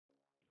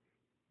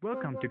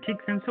Welcome to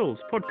Kicks and Souls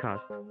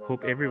podcast.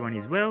 Hope everyone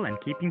is well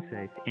and keeping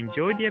safe.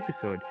 Enjoy the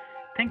episode.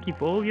 Thank you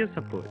for all your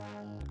support.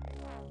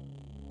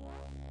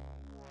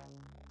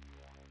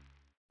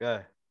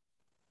 Go.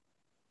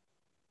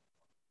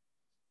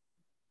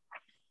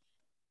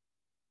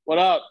 What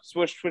up?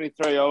 Swish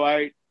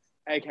 2308,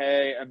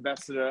 aka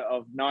Ambassador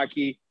of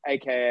Nike,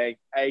 aka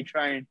A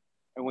Train,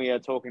 and we are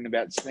talking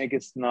about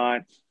sneakers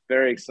tonight.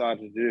 Very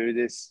excited to do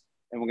this,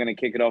 and we're going to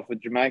kick it off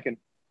with Jamaican.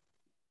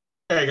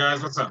 Hey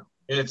guys, what's up?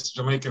 It's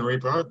Jamaican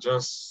Reaper.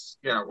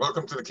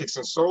 Welcome to the Kicks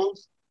and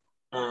Souls,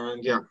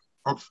 and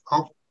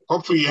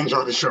hopefully you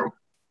enjoy the show.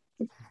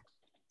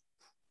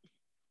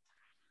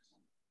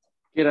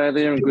 G'day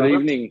there and good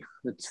evening.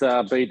 It's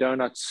B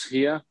Donuts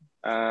here.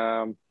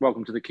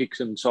 Welcome to the Kicks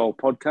and Soul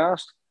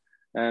podcast,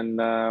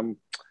 and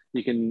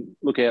you can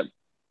look at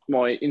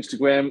my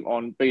Instagram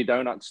on B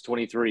Donuts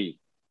 23.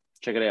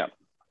 Check it out.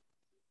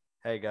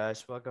 Hey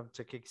guys, welcome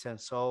to Kicks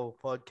and Soul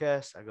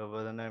podcast. I go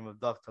by the name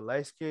of Dr.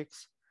 Lace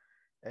Kicks.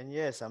 And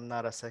yes, I'm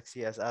not as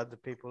sexy as other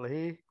people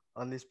here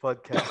on this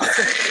podcast.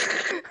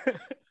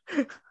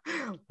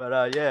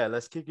 But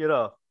let's kick it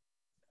off.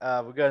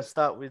 We're going to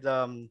start with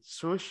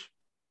Swoosh.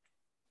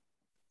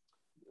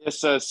 Yes,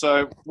 sir.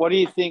 So what do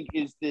you think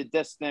is the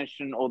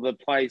destination or the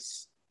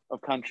place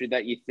of country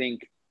that you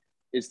think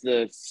is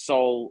the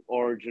sole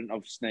origin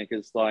of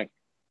sneakers? Like,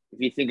 if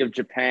you think of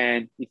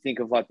Japan, you think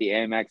of like the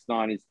Air Max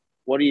 90s.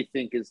 What do you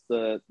think is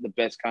the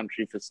best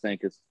country for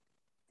sneakers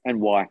and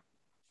why?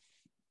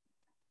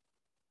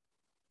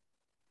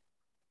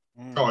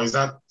 Oh, is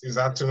that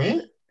to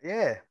me?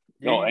 Yeah.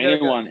 No,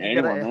 anyone,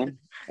 man.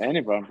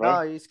 Anyone,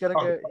 bro. No, he's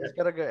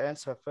gotta go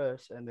answer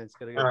first, and then it's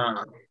gonna go.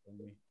 I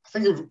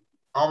think it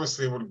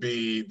obviously would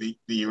be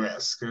the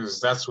US, because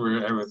that's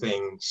where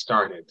everything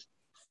started.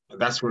 And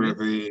that's where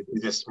the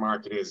biggest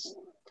market is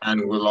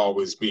and will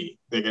always be.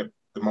 They get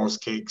the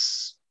most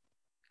cakes,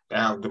 they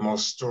have the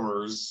most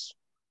stores,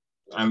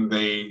 and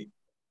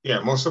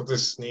most of the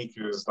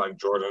sneakers like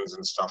Jordans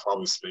and stuff,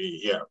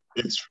 obviously,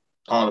 it's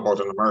all about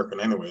an American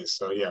anyway.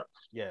 So yeah.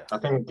 I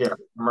think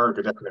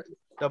America definitely.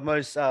 The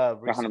most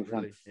recent, 100%.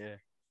 really, yeah.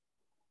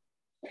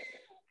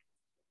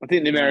 I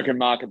think the American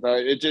market, though,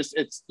 I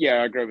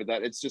agree with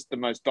that. It's just the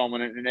most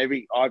dominant. And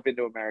I've been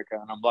to America,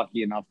 and I'm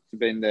lucky enough to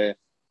been there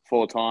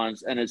 4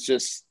 times, and it's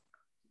just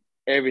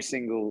every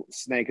single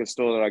sneaker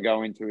store that I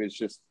go into is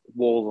just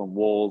walls on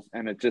walls,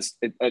 and it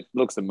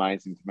looks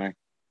amazing to me.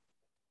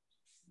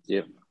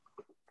 Yeah,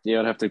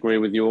 I'd have to agree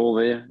with you all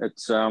there.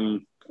 It's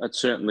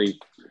certainly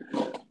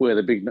where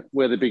the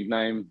big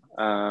name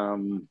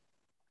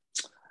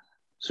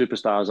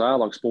superstars are,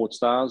 like sports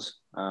stars,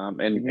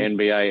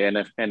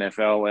 NBA,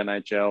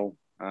 NFL,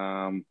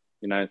 NHL.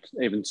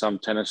 Even some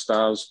tennis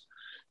stars.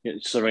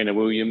 Serena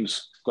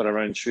Williams got her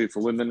own shoe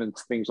for women and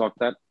things like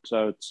that.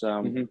 So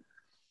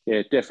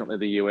it's definitely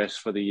the US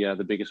for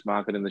the biggest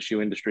market in the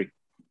shoe industry.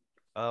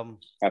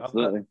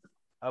 Absolutely.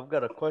 I've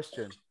got a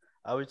question.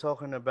 Are we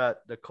talking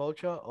about the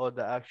culture or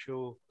the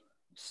actual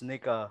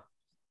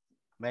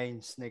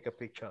main sneaker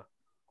picture?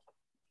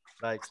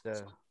 Like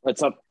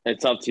It's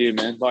up to you,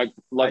 man. Like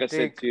I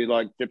said to you,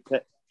 like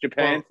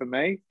Japan for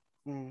me,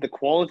 the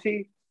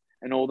quality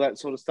and all that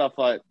sort of stuff.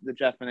 Like the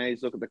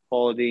Japanese look at the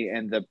quality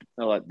and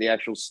the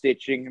actual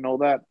stitching and all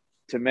that.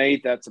 To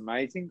me, that's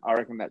amazing. I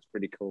reckon that's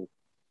pretty cool.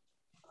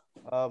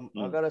 I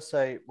gotta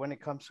say, when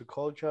it comes to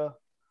culture,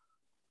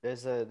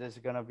 there's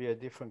gonna be a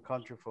different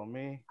country for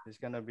me. There's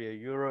gonna be a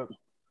Europe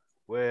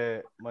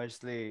where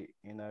mostly,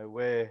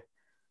 where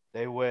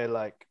they wear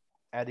like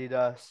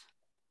Adidas,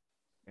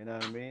 you know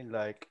what I mean?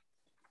 Like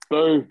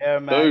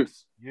Air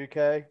Max,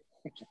 UK,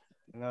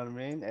 you know what I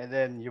mean? And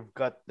then you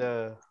get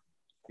the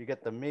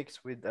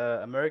mix with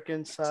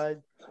American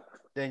side.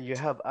 Then you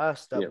have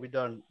us that we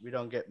don't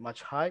get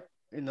much hype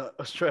in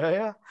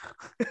Australia.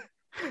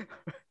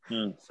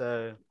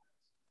 So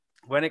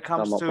when it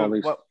comes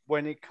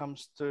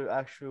to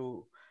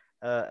actual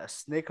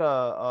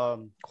sneaker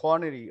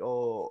quantity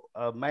or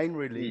main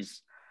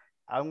release,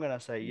 I'm gonna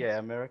say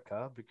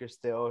America, because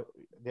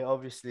they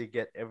obviously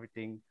get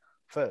everything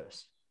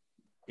first.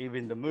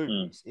 Even the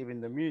movies, even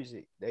the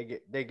music, they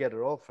get it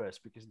all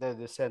first, because they're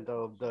the center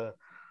of the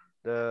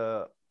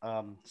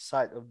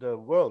site of the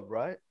world,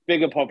 right?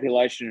 Bigger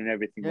population and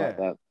everything like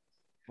that.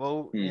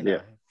 Well,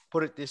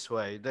 put it this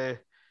way,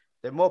 they're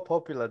more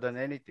popular than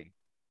anything.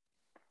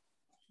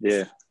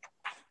 Yeah.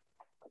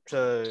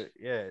 So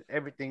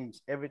everything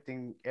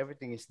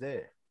is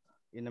there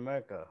in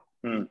America.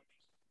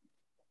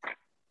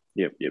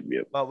 Yep.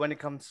 But when it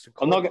comes to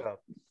culture,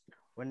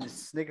 when it's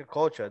sneaker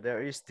culture,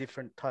 there is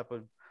different type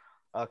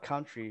of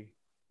country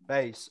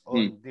based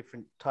on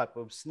different type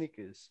of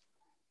sneakers.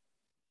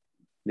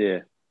 Yeah.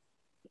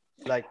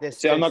 Like this.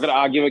 See, I'm not going to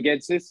argue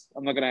against this.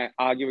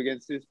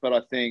 But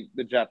I think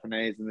the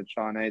Japanese and the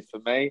Chinese, for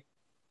me,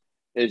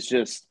 is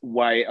just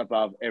way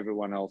above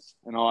everyone else.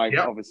 And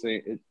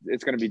obviously,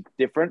 it's going to be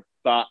different,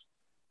 but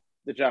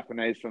the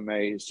Japanese, for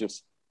me, is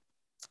just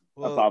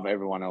above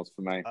everyone else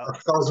for me.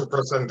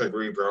 1,000%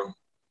 agree, bro.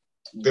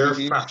 Their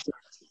fashion,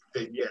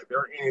 they're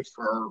in it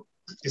for.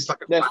 It's like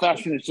their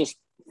fashion is just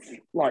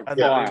like fire.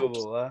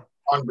 Unbelievable, huh?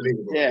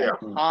 Unbelievable. Yeah, Yeah.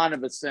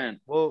 100%.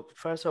 Well,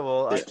 first of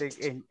all, I Yeah.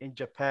 think in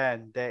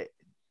Japan that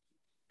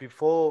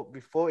before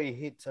it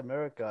hits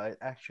America, it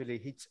actually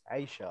hits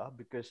Asia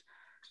because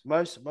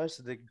most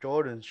of the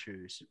Jordan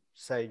shoes,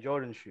 say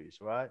Jordan shoes,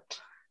 right?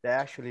 They're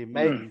actually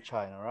made in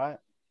China, right?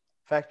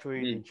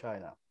 Factory in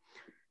China.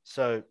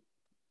 So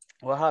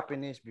what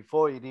happened is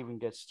before it even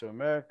gets to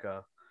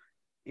America,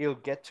 it'll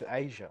get to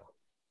Asia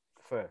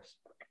first.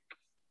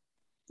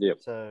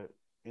 Yep. So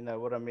you know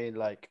what I mean?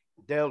 Like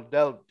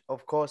they'll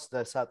of course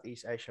the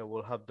Southeast Asia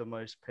will have the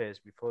most pairs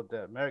before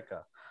the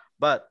America.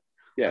 But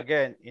Yeah.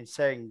 again, in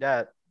saying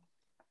that,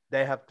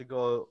 they have to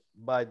go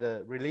by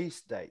the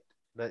release date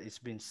that it's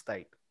been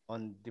staked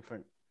on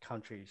different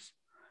countries.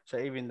 So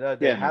even though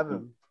they have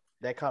them,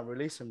 they can't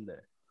release them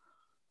there.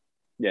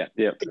 Yeah,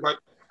 yeah. But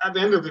at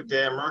the end of the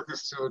day, America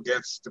still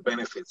gets the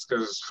benefits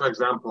because, for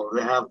example,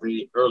 they have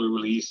the early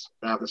release,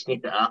 they have the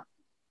sneaker app.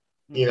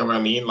 You know what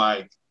I mean?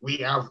 Like we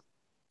have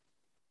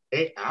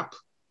a app,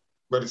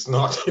 but it's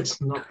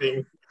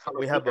nothing.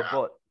 We have a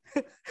bot.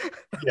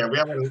 Yeah, we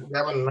have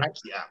a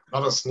Nike app,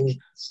 not a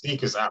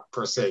sneakers app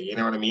per se. You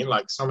know what I mean?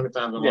 Like so many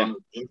times I'm on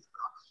Insta,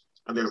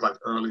 and there's like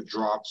early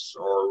drops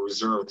or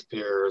reserved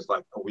pairs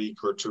like a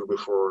week or two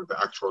before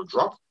the actual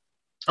drop.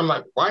 I'm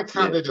like, why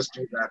can't they just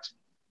do that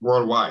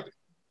worldwide?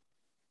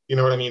 You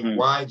know what I mean?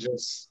 Why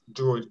just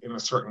do it in a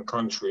certain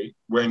country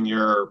when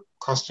your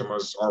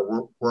customers are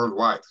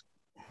worldwide?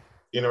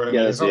 You know what I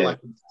mean? It's not like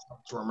it's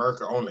up to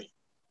America only.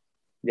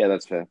 Yeah,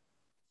 that's fair.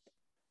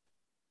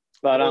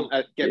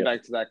 But get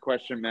back to that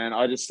question, man.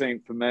 I just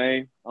think for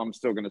me, I'm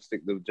still going to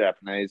stick to the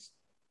Japanese.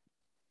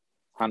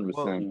 100%.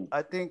 Well,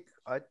 I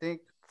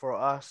think for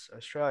us,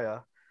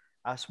 Australia,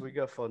 as we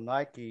go for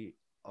Nike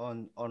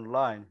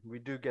online, we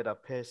do get our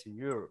pairs in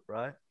Europe,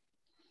 right?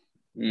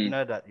 You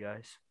know that,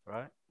 guys,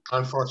 right?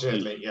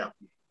 Unfortunately, yeah.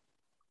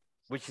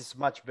 Which is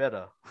much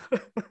better.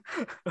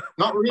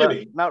 Not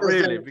really. Not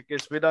really,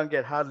 because we don't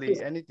get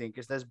hardly anything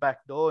because there's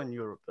backdoor in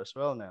Europe as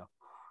well now.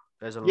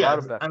 There's a lot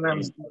of backdoor.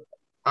 And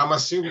I'm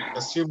assuming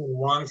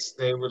once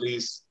they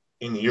release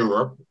in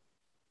Europe,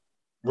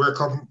 we're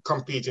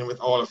competing with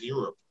all of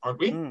Europe, aren't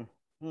we?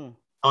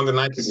 On the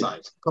Nike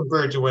side,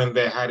 compared to when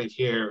they had it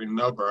here in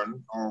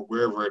Melbourne or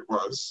wherever it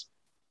was,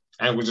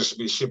 and would just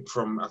be shipped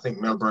from, I think,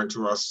 Melbourne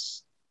to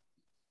us.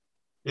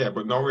 Yeah,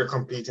 but now we're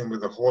competing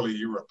with the whole of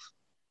Europe.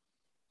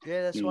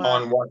 Yeah, that's why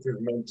on what is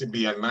meant to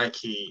be a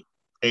Nike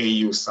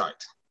AU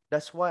site.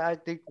 That's why I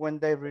think when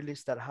they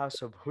released that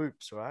House of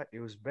Hoops, right, it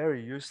was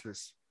very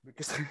useless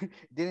because it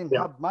didn't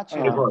have much.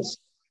 It was.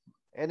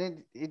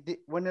 And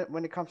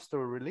when it comes to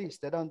a release,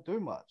 they don't do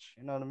much.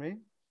 You know what I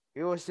mean?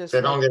 It was just they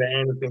don't get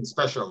anything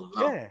special.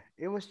 No. Yeah,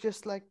 it was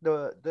just like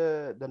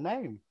the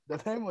name. The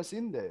name was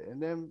in there,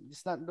 and then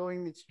it's not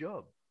doing its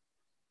job.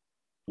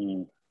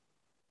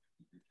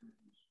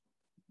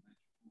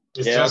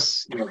 It's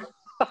just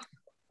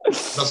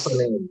the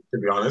name, to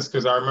be honest.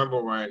 Because I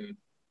remember when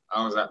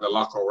I was at the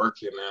locker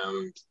working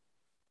and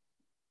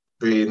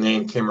the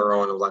name came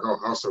around, I was like, "Oh,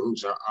 House of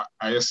Hoops."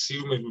 I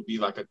assume it would be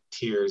like a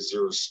tier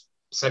 0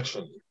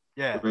 section.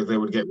 Yeah. Where they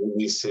would get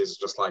releases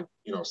just like,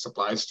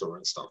 supply store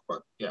and stuff.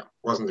 But yeah,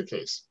 wasn't the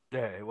case.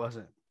 Yeah, it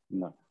wasn't.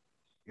 No.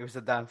 It was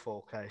a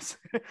downfall case.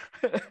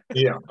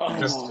 Yeah.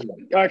 Okay.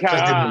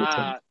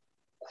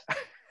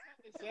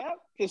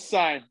 Just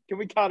saying. Can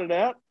we cut it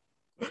out?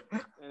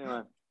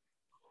 Anyway,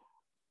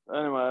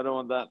 I don't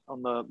want that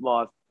on the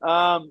live.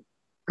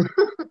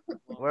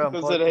 We're on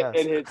podcast.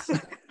 It hits.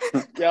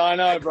 Yeah, I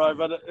know, bro,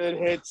 but it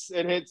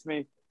hits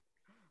me.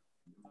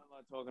 I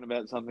like talking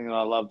about something that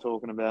I love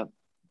talking about.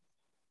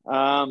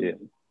 I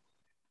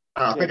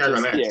think I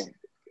got next. Yeah.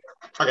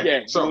 Okay, yeah,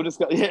 so we'll just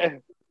go. Yeah.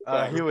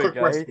 Here we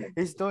go.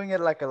 He's doing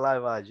it like a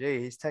live RG.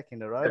 He's taking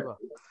it over.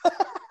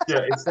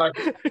 Yeah, it's like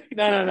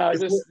no.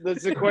 Just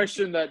there's a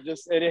question that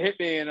just it hit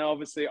me, and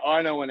obviously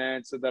I know an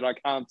answer that I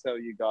can't tell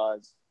you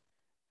guys.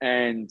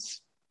 And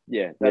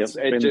yeah, that's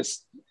it.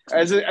 Just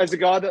as a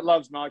guy that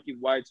loves Nike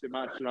way too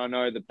much, and I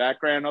know the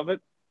background of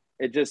it,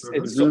 it just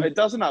it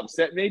doesn't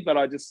upset me, but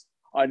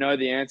I know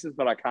the answers,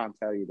 but I can't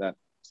tell you that.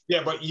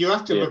 Yeah, but you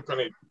have to look on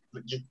it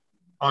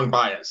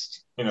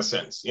unbiased in a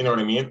sense. You know what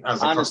I mean?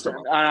 As a customer.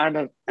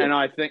 And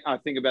I think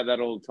about that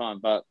all the time.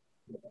 But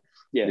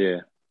yeah,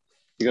 you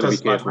got to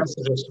be careful. My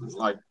suggestion,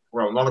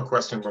 not a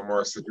question, but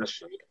more a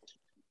suggestion.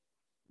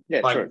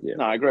 Yeah, true. Yeah.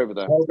 No, I agree with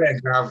that. All they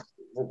have,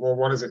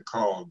 what is it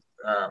called?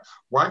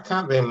 Why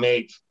can't they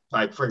make,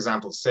 for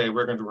example, say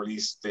we're going to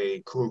release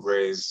the Cool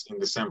Grays in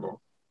December.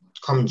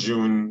 Come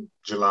June,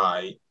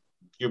 July,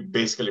 you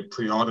basically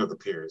pre-order the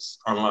pairs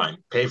online,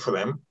 pay for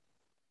them.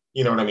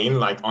 You know what I mean?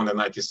 Like on the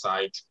Nike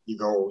site, you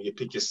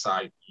pick your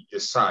size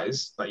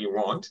that you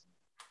want,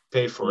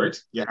 pay for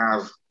it. You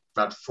have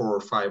that 4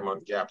 or 5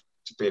 month gap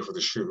to pay for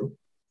the shoe.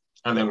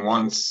 And then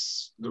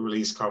once the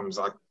release comes,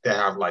 they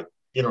have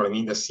you know what I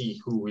mean? They see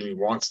who really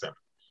wants them.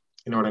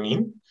 You know what I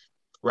mean?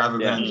 Rather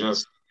than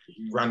just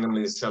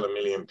randomly sell 1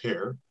 million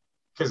pair.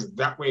 Because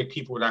that way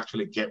people would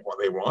actually get what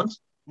they want.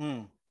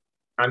 And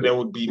they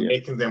would be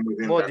making them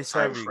within more that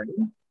time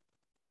frame.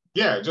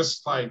 Yeah,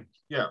 just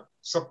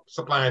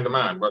supply and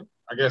demand, but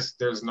I guess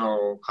there's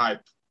no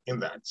hype in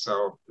that.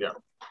 So yeah.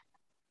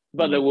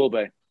 But there will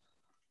be.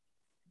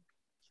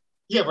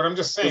 Yeah, but I'm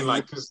just saying,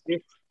 like, because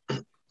if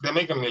they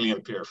make a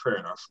million pair, fair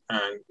enough,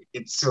 and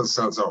it still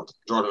sells out.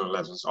 Jordan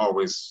 11s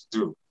always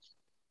do.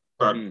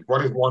 But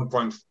what if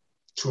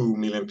 1.2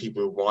 million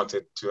people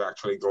wanted to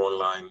actually go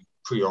online,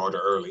 pre-order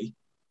early?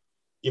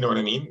 You know what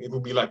I mean? It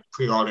would be like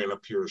pre-ordering a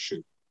pure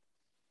shoe,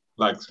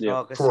 like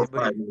 4 or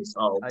 5 minutes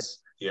out.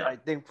 I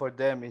think for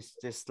them it's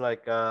just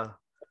like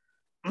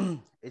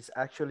it's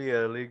actually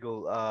a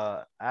legal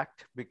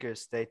act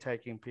because they're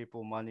taking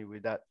people money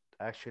without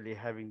actually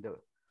having the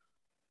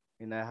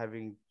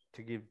having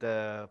to give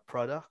the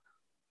product.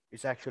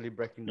 It's actually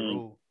breaking the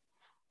rule.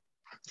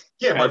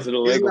 Yeah, but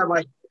isn't that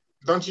like,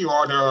 don't you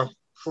order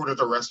food at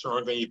a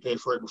restaurant and you pay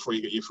for it before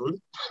you get your food?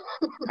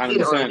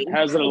 100%.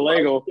 How's it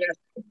illegal?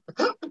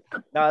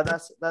 No,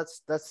 that's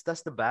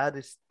the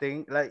baddest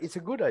thing. Like, it's a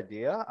good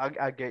idea.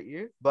 I get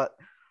you, but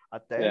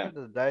at the end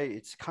of the day,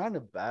 it's kind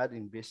of bad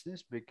in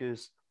business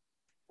because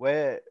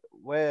where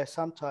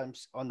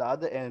sometimes on the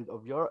other end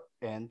of your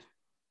end,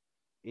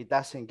 it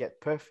doesn't get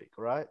perfect,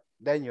 right?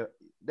 Then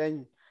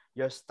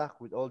you're stuck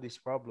with all these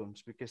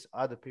problems because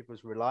other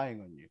people's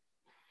relying on you.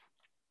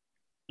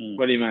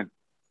 What do you mean?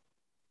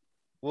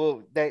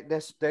 Well,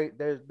 there's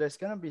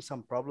gonna be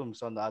some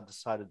problems on the other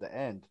side of the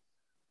end.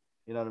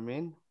 You know what I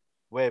mean?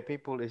 Where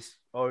people is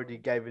already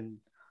giving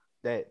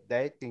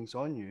their things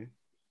on you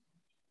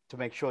to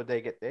make sure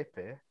they get their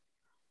pair,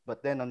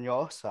 but then on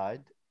your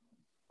side,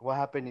 what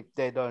happens if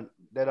they don't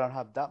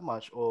have that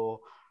much,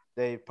 or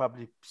they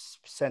probably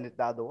send it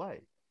the other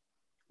way?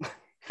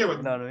 Yeah, but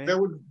you know what I mean?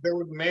 They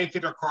would make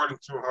it according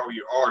to how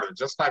you order,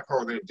 just like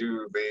how they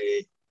do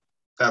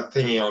that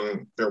thingy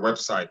on their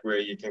website where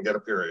you can get a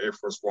pair of Air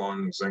Force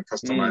Ones and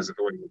customize it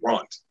the way you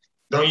want.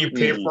 Don't you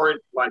pay for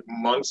it like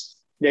months?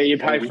 Yeah, you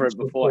pay for it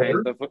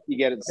beforehand before you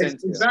get it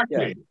sent.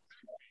 Exactly.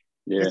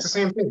 Yeah. It's the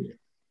same thing.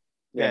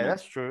 Yeah,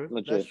 that's true.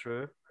 Legit. That's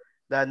true.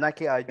 The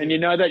Nike ID. And you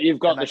know that you've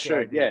got the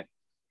shoe.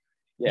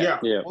 Yeah.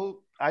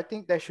 Well, I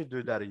think they should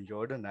do that in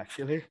Jordan,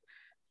 actually.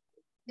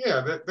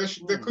 Yeah,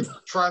 they could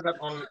try that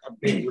on a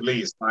big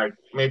release, like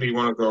maybe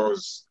one of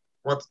those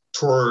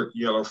Tour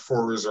Yellow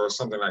 4s or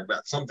something like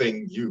that,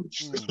 something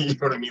huge. You know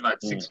what I mean? Like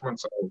 6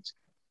 months old,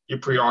 you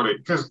pre-order it,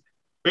 because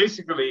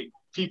basically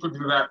people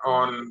do that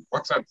on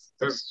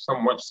there's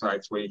some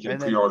websites where you can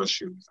pre-order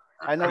shoes.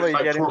 I know where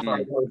you're getting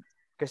from,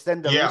 because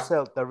then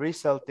the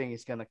resale thing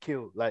is gonna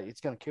kill. Like, it's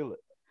gonna kill it.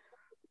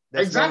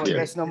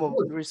 There's no more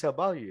resale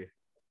value.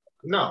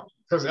 No,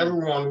 because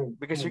everyone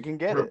you can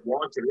get it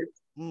wanted it.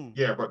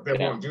 Yeah, but they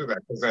won't do that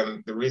because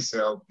then the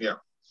resale.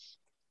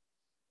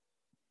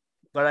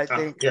 But I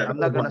think I'm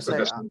not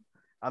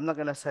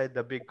gonna say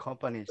the big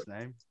company's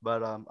name,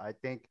 but I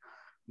think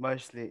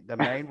mostly the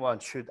main one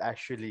should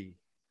actually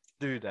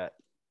do that,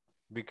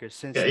 because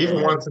since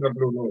even once in a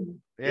blue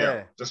moon.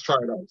 Yeah, just try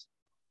it out.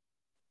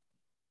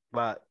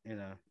 But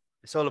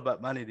it's all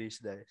about money these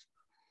days.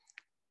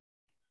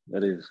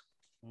 It is.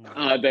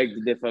 I beg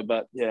to differ,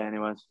 but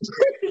anyways.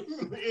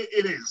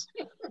 It is.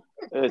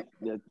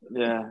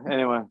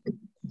 Anyway.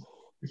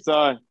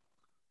 So,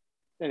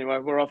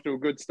 we're off to a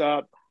good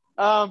start.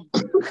 Am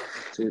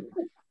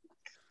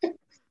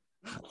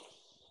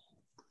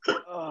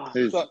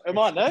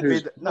I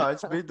next? No,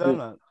 it's B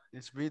Donut.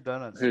 It's B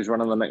Donut. Who's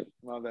running the next?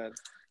 My bad.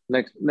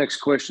 Next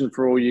question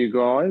for all you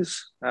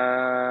guys.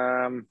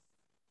 Where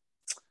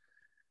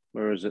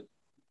is it?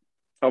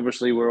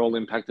 Obviously, we're all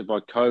impacted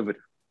by COVID.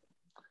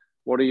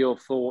 What are your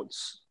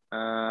thoughts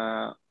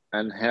and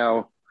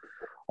how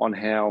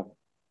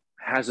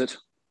has it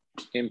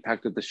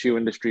impacted the shoe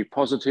industry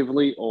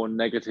positively or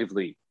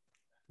negatively?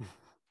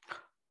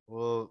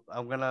 Well,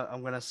 I'm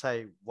gonna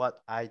say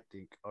what I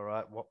think. All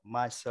right, what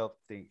myself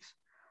thinks.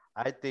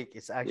 I think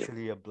it's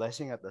actually a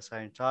blessing at the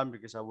same time,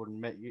 because I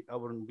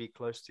wouldn't be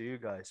close to you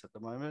guys at the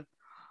moment.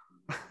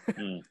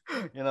 You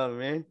know what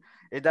I mean?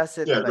 It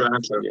doesn't.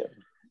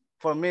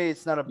 For me,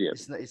 it's not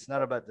it's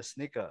not about the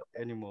sneaker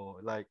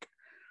anymore. Like,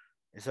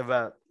 it's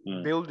about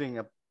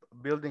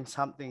building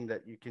something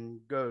that you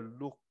can go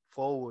look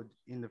forward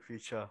in the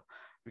future,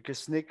 because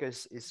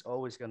sneakers is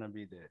always gonna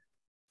be there,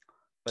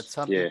 but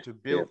something to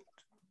build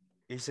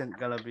isn't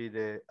gonna be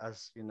there,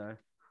 as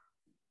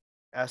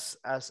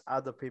as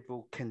other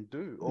people can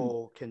do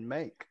or can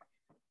make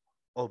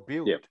or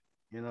build.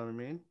 You know what I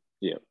mean?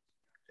 Yeah.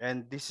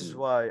 And this is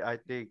why I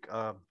think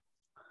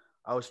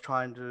I was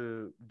trying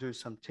to do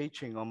some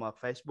teaching on my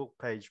Facebook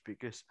page,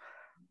 because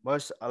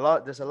there's a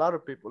lot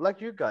of people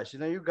like you guys.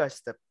 You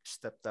guys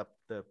stepped up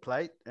the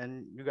plate,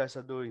 and you guys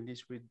are doing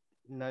this with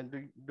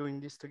doing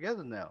this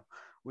together now,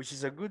 which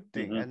is a good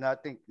thing. And I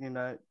think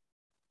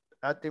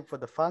for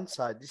the fun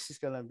side, this is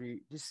gonna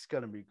be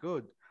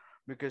good,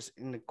 because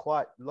in the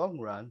quite long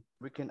run,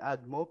 we can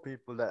add more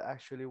people that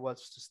actually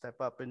wants to step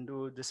up and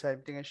do the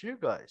same thing as you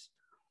guys.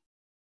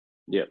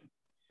 Yeah.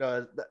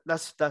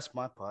 That's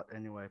my part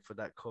anyway for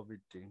that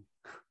COVID thing.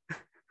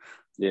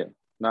 Yeah.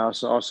 No,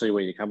 so I see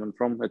where you're coming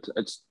from.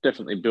 It's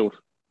definitely built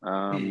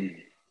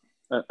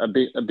a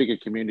bigger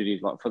community.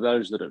 Like for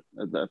those that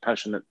are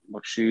passionate,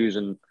 like shoes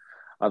and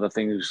other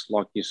things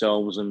like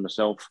yourselves and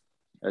myself,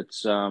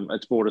 it's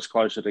brought us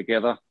closer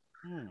together.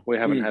 We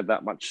haven't had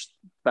that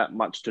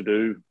much to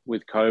do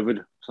with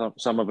COVID.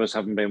 Some of us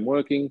haven't been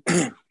working,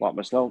 like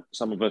myself.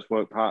 Some of us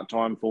work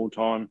part-time,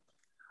 full-time.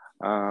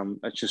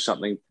 It's just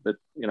something that,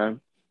 you know,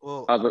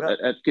 Well,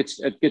 it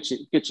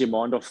gets your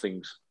mind off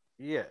things.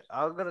 yeah,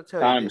 I'm gonna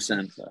tell I you.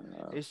 understand.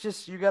 It's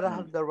just you gotta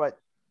have the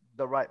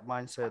right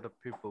mindset of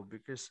people,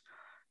 because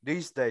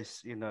these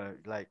days, you know,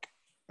 like,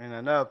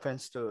 and no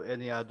offense to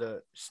any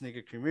other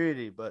sneaker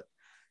community, but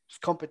it's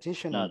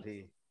competition out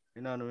here.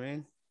 You know what I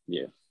mean?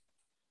 Yeah.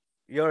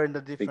 You're in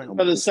the different.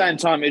 But at the same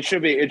time, it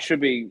should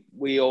be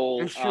we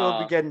all You should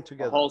be getting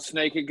together. a whole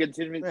sneaker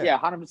continuum. Yeah. Yeah,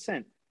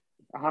 100%.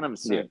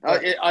 100%.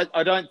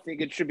 I don't think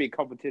it should be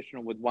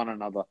competition with one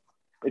another.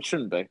 It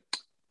shouldn't be.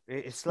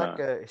 It's like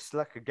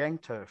a gang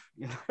turf,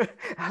 you know.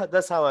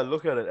 That's how I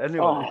look at it.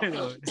 Anyway, Oh, you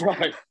know.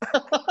 right.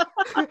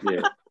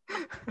 Yeah.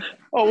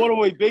 Oh, what are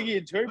we, Biggie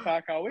and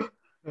Tupac, are we?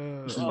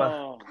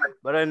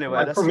 But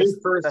anyway,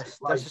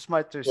 that's just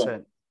my 2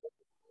 cents.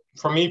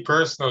 For me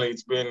personally,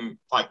 it's been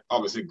like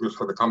obviously good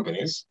for the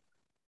companies,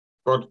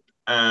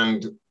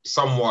 and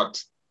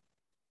somewhat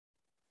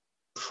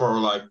for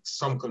like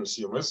some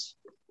consumers,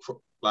 for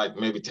like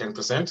maybe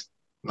 10%.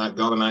 Like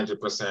the other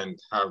 90%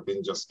 have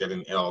been just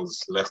getting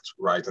L's left,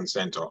 right, and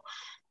center.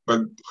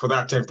 But for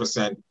that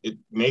 10%, it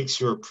makes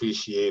you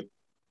appreciate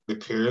the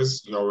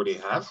peers you already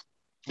have.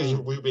 Because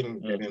we've been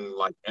getting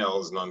like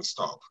L's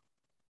nonstop.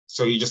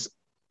 So you just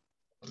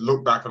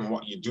look back on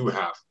what you do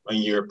have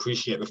and you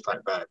appreciate the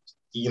fact that,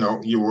 you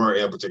know, you were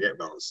able to get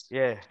those.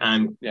 Yeah.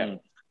 And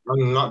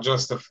not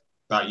just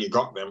that you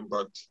got them,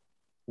 but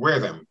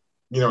wear them.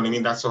 You know what I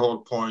mean? That's the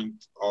whole point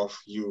of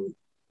you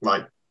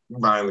like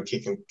buying the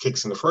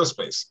kicks in the first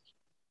place.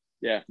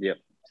 Yeah. Yeah.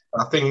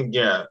 I think,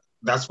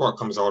 that's what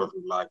comes out of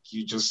it. Like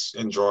you just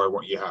enjoy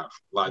what you have.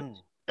 Like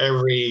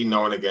every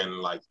now and again,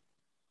 like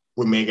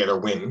we may get a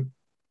win,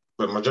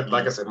 but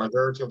like I said,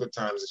 majority of the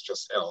times it's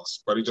just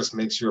L's, but it just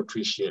makes you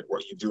appreciate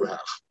what you do have.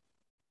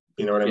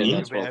 You know what I mean?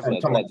 That's well said.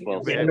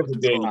 At the end of the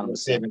day, you're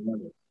saving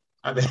money.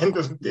 At the end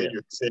of the day,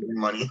 you're saving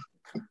money.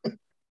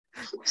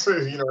 So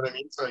you know what I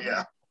mean? So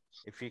yeah.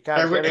 If you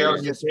can't get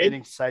it, just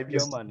meaning save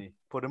your money.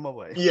 Put them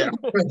away. Yeah,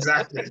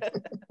 exactly.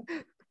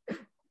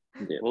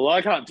 Well,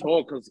 I can't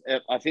talk because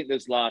I think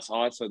this last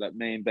ISO that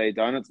me and B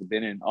Donuts have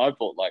been in, I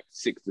bought like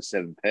 6 to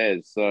 7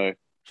 pairs. So,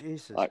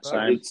 Jesus, like,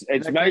 so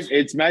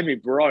it's made me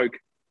broke.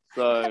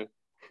 So,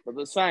 but at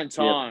the same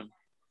time,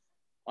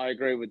 I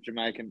agree with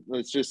Jamaican.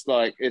 It's just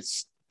like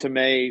it's to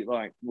me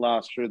like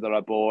last shoe that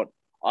I bought.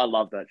 I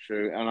love that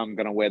shoe, and I'm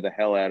gonna wear the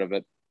hell out of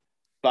it.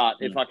 But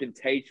if I can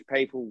teach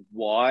people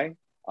why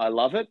I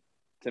love it,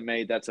 to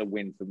me that's a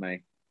win for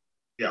me.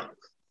 Yeah.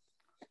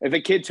 If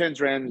a kid turns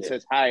around and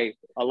says, "Hey,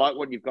 I like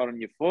what you've got on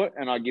your foot,"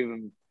 and I give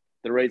them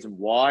the reason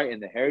why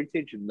and the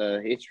heritage and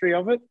the history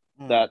of it,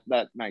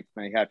 that makes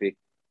me happy.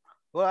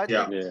 Well, I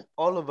think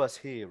all of us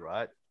here,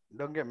 right?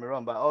 Don't get me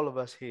wrong, but all of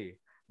us here,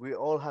 we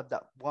all have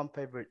that one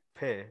favorite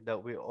pair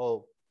that we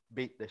all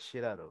beat the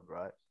shit out of,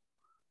 right?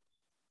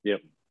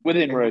 Yep.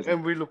 Within reason.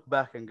 And we look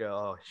back and go,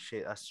 "Oh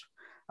shit,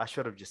 I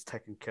should have just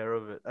taken care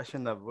of it. I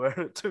shouldn't have worn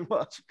it too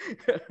much."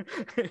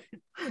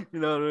 You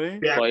know what I mean?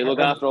 Yeah. Well, you look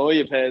after all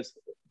your pairs.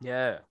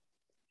 Yeah.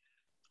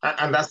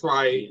 And that's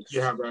why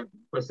you have a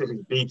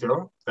specific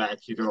detail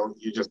that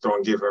you just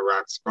don't give a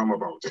rat's bum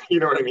about. You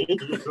know what I mean? You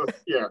just,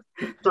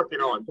 tuck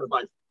it on. Because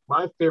like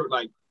my favorite,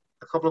 like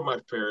a couple of my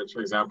favorites,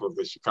 for example,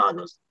 the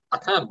Chicago's, I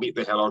can't beat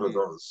the hell out of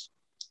those.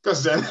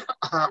 Because then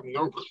I have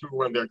no clue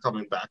when they're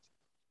coming back.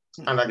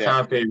 And I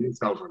can't pay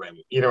retail for them.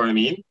 You know what I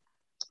mean?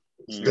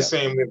 The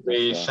same with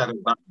the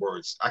shattered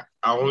backboards. I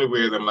only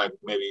wear them like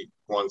maybe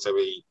once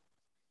every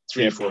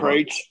 3-4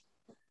 months.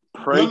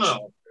 Preach.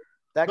 No.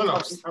 I'm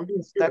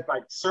being serious.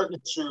 Like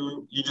certain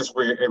shoe, you just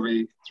wear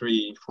every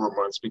 3-4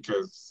 months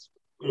because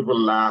it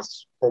will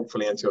last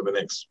hopefully until the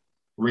next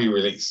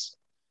re-release.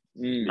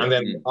 And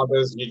then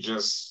others, you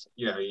just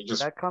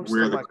that comes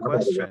wear to the my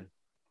question,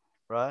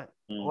 right?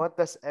 What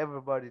does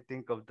everybody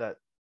think of that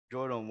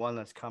Jordan 1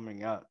 that's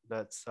coming out?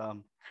 That's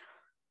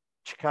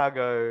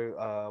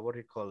Chicago. What do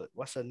you call it?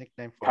 What's the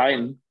nickname for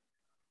Payton?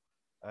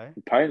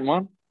 The Payton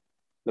one.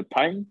 The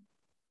Payton.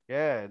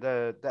 Yeah,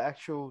 the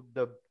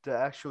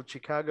actual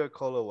Chicago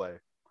colorway,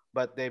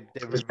 but they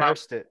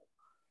reversed it.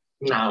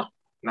 No,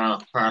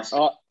 pass.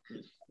 Oh,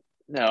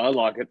 no, I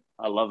like it.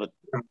 I love it.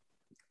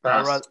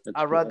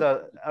 I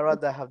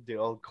rather have the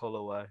old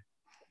colorway.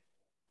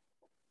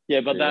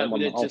 Yeah, but that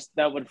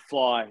would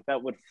fly.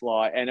 That would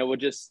fly, and it would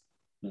just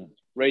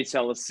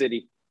resell a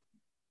city.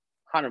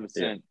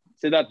 100%.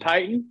 See that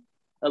Payton?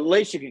 At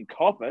least you can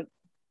cop it.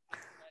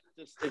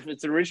 Just if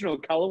it's original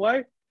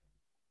colorway,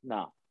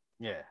 no.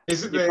 Yeah.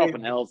 Is it you're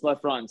copping L's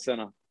left, right, and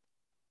center.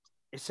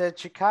 It's a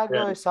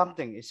Chicago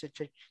something. It's a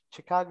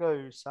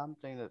Chicago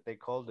something that they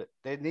called it.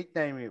 They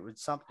nicknamed it with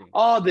something.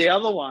 Oh, the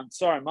other one.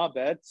 Sorry, my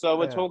bad. So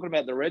we're talking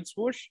about the red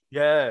swoosh?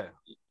 Yeah.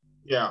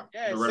 Yeah,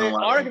 see,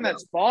 I reckon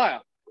that's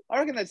fire. I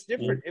reckon that's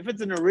different. If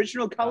it's an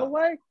original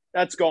colorway,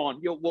 That's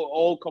gone. We're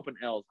all copping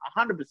L's.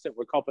 100%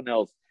 we're copping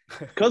L's.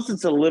 Because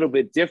it's a little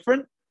bit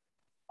different,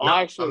 No,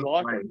 I actually I'm not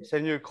like buying it. it. It's a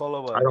new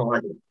colorway. I don't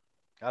like it.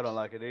 I don't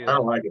like it I either.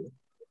 don't like it.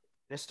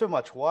 There's too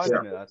much white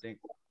in it, I think.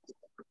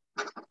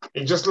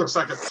 It just looks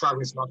like a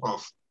Travis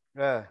knockoff.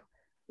 Yeah.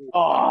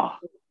 Oh,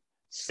 does.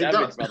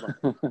 savage, brother.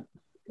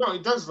 No,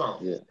 it does though.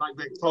 Yeah. Like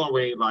the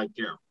colorway, like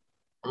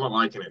I'm not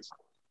liking it.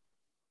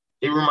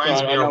 It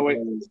reminds Right, me I of.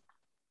 know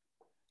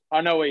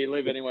I know where you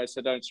live anyway,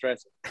 so don't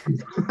stress.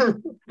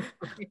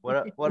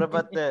 What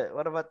about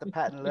the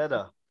patent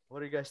leather? What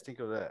do you guys think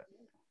of that?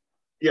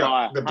 Yeah,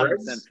 Fire, the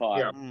 100% dress. fire.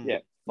 Yeah, Mm. Yeah,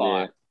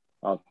 fire.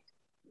 Oh,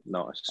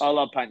 nice. I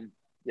love painting.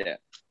 Yeah.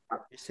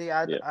 You see,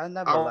 I Yeah.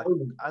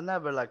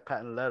 never like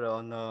patent leather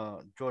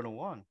on Jordan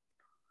 1.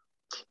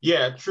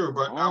 yeah, true.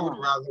 But I would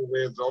Oh. rather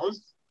wear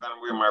those than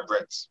wear my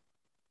breads.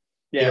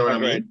 Yeah, You know what I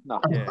agreed. mean? No,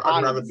 Yeah.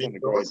 I'd rather 100% be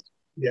agreed. those.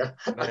 Yeah,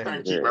 Yeah.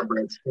 and keep my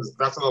breads because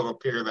that's another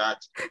pair that.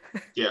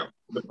 Yeah,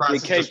 the price You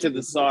is keep just to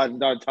the side and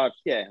don't touch.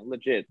 Yeah,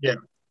 legit. Yeah.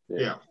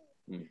 Yeah.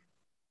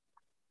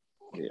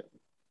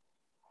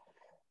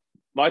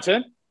 My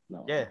turn?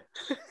 No. Yeah.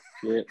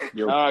 Yeah.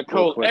 All right,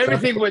 cool. you're-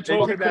 Everything we're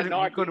talking about, You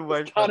Nike, couldn't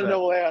wait just for cut it that.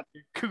 all out.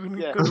 Couldn't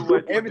Yeah.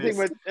 wait for Everything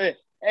this.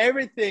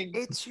 everything.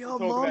 It's your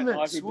talk about moment.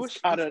 Nike, Swoosh,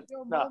 just cut it's it.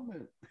 your No.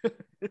 moment.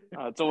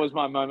 It's always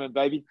my moment,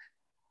 baby.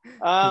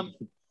 The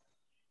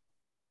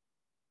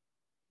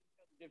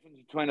difference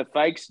between a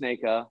fake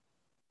sneaker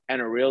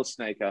and a real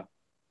sneaker.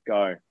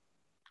 Go.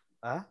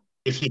 Huh?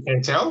 If you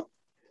can tell,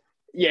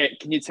 Yeah,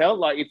 can you tell?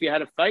 Like, if you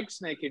had a fake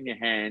sneaker in your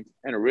hand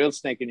and a real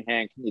sneaker in your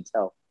hand, can you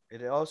tell?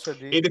 It also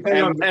it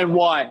depends on And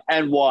why?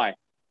 And why?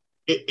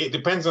 it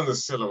depends on the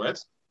silhouette.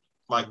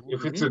 Like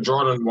if it's a Mm-hmm.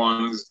 Jordan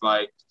ones,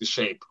 like the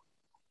shape,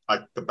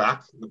 like the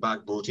back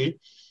booty,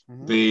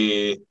 Mhm.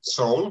 the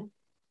sole,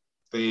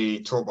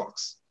 the toe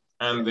box,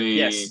 and the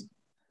Yes.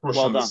 push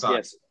Well on the done. side.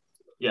 Yes.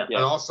 Yeah, Yeah.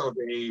 and also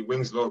the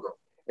Wings logo.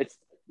 It's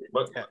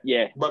But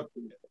yeah. but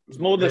It's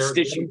more the they're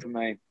stitching getting- for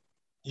me.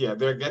 yeah,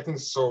 they're getting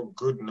so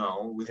good now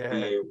with Yeah,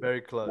 the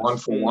very close.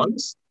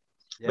 1-for-1s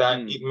Yeah. that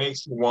Mm. it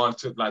makes you want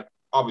to, like,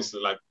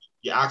 obviously, like,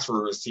 you ask for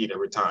a receipt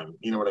every time.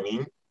 You know what I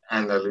mean?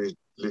 And a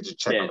legit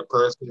check Yeah. on the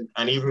person.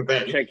 And even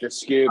then, Check the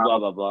skew, blah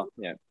blah blah.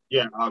 Yeah.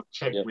 yeah, I'll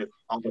check Yeah. with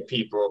other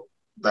people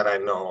that I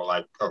know,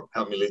 like, oh,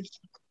 help me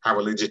have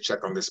a legit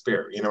check on this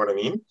pair. You know what I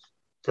mean?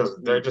 Because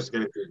they're just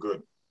getting too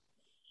good.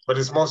 But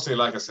it's mostly,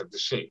 like I said, the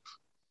shape.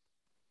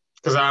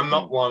 Because I'm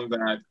not one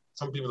that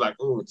some people like,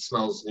 oh, it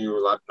smells new.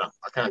 Like, no,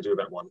 I can't do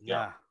that one.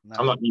 Yeah, Nah.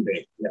 I'm not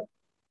eBay. Yeah,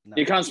 nah.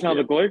 You can't smell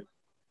Yeah. the glue.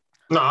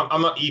 no,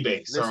 I'm not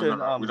eBay. So Listen,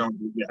 no, we don't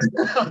do. Yeah,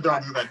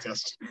 don't do that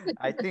test.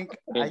 I think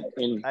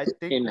In I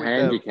think in with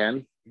hand, the, you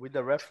can. with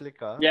the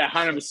replica, Yeah,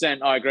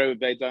 100%. I agree with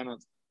Bay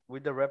Donuts.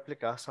 with the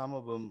replica, some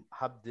of them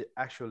have the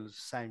actual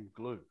same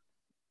glue.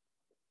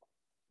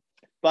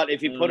 But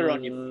if you put it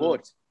on your Mm.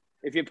 foot,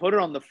 if you put it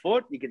on the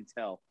foot, you can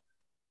tell.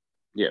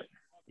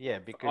 Yeah,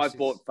 because I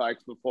bought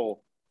fakes before.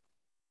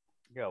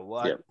 Yeah,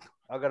 well, Yeah.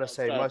 I gotta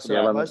say,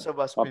 Yeah, most of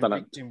us I've been done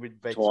it victim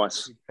with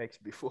twice. fakes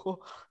before.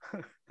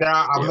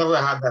 Yeah, I've Yeah. never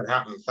had that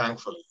happen.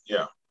 Thankfully,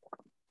 yeah.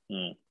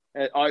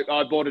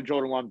 I bought a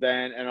Jordan 1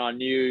 band and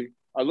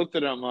I looked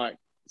at it, I'm like,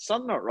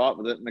 something not right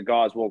with it. And the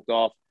guys walked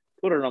off,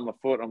 put it on my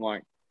foot. I'm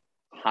like,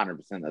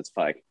 100% that's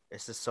fake.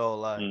 It's the soul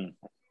line.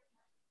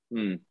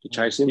 You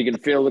chase him. You can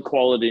feel the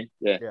quality.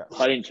 Yeah. Yeah.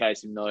 I didn't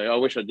chase him though. I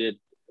wish I did.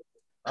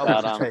 I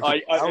But, would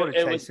have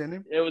it was- chasing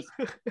him.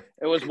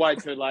 It was way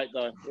too late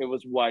though. It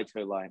was way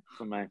too late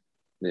for me.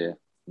 Yeah.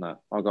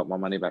 No, I got my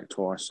money back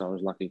twice, so I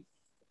was lucky.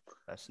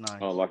 That's nice.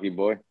 Oh, lucky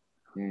boy.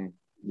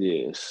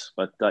 Yes,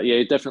 but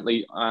yeah,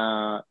 definitely.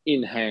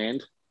 In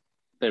hand,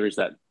 there is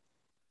that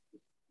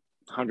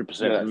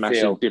 100% Yeah,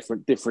 massive feel.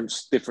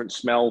 different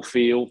smell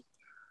feel.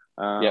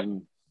 Yep.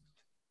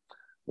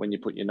 When you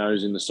put your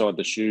nose inside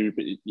the shoe,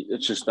 but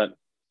it's just that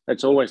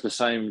it's always the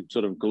same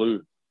sort of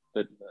glue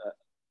that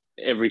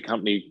every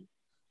company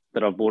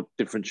that I've bought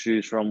different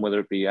shoes from, whether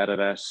it be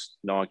Adidas,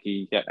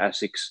 Nike,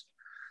 Asics,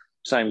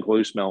 same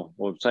glue smell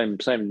or same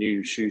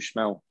new shoe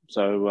smell.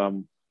 So I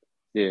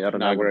don't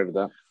know. I agree with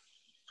that.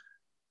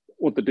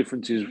 What the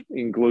difference is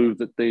in glue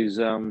that these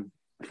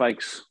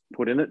fakes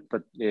put in it,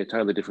 but yeah,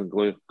 totally different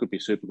glue. Could be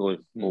super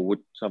glue or wood,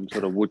 some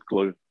sort of wood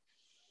glue.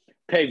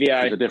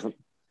 PVA. It's a different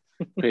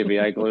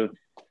PVA glue.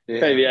 Yeah.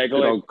 PVA Good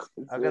glue. old,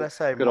 I gotta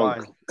say good old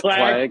mine.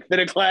 Clag. Bit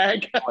of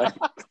clag.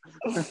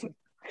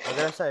 I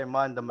gotta say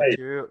mine. The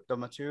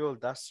material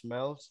that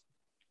smells,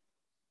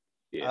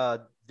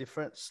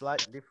 different,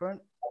 slight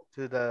different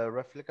to the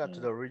replica to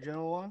the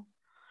original one,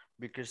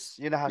 because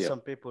you know how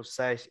some people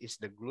say it's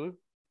the glue.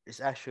 It's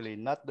actually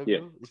not the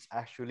glue. It's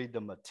actually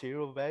the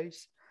material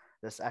base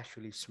that's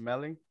actually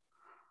smelling.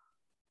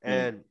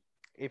 And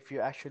if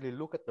you actually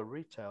look at the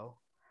retail,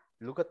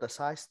 look at the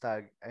size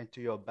tag and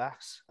to your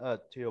box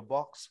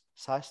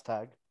size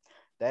tag,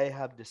 they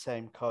have the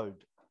same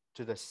code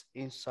to the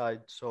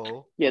inside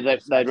sole. Yeah,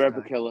 they'd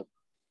replicate it.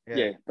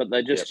 Yeah, but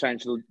they just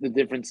changed the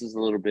differences a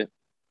little bit.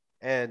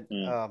 And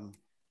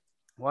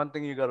one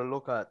thing you gotta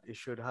look at, it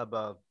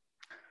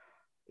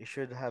it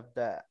should have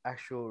the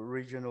actual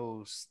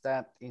original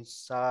stamp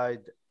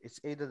inside. It's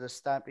either the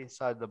stamp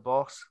inside the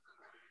box,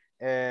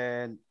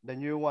 and the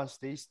new ones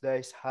these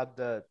days have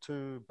the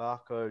two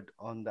barcode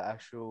on the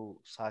actual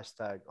size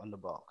tag on the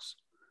box,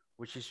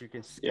 which is you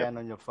can scan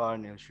on your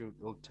phone.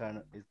 It'll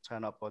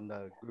turn up on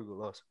the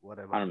Google or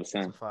whatever 100%.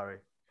 Safari.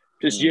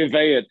 Just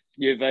UV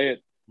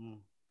it. Mm.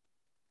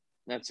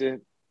 That's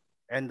it.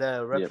 And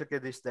the replica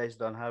these days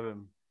don't have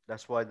them.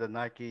 That's why the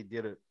Nike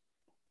did it.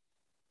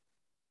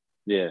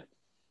 Yeah.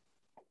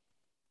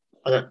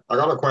 Okay, I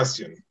got a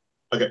question.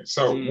 Okay,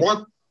 so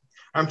what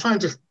I'm trying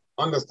to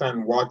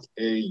understand what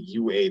a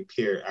UA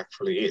pair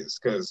actually is,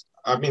 because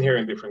I've been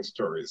hearing different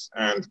stories,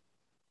 and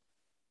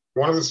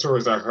one of the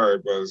stories I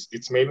heard was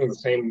it's made in the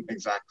same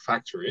exact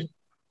factory,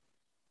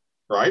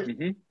 right?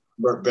 Mm-hmm.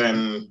 But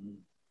then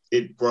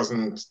it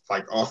wasn't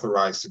like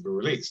authorized to be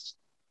released.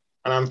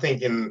 And I'm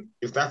thinking,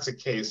 if that's the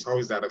case, how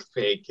is that a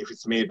fake if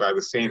it's made by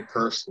the same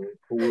person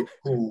who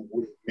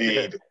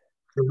made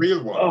the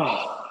real one?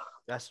 Oh,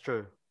 that's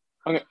true.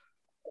 Okay.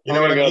 You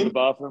know what I mean? To the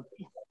bathroom.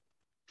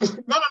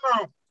 No.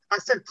 I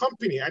said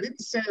company. I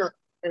didn't say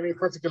any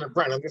particular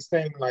brand. I'm just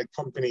saying like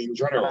company in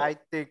general. I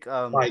think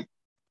like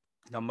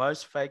the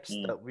most fakes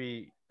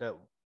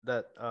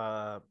that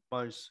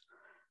most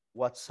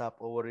WhatsApp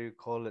or what do you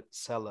call it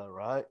seller,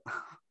 right?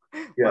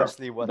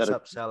 Mostly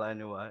WhatsApp seller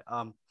anyway.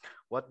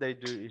 What they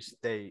do is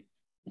they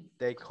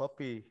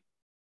copy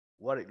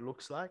what it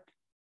looks like,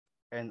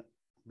 and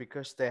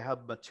because they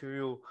have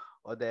material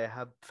or they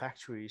have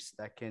factories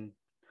that can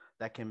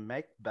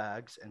make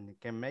bags and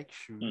can make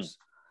shoes,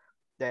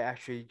 they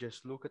actually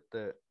just look at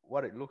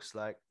what it looks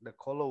like, the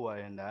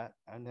colorway and that,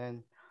 and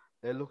then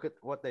they look at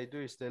what they do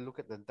is they look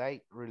at the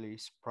date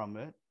release from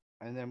it,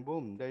 and then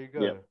boom, there you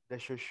go.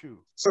 That's your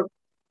shoe.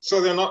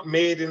 So they're not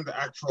made in the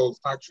actual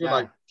factory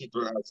like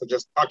people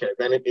suggest. Okay,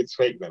 then it's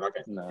fake then.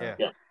 Okay. No.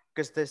 Yeah.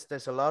 Because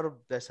there's a lot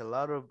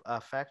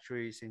of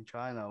factories in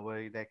China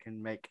where they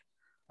can make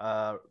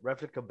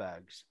replica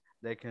bags.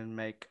 They can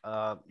make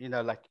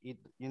like it.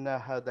 You know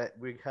how that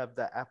we have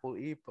the Apple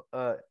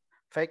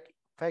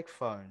fake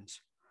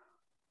phones.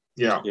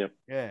 Yeah.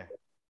 Yeah.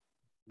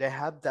 They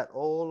have that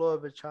all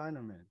over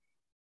China, man.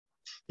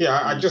 Yeah,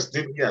 I just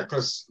did. Yeah,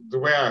 because the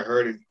way I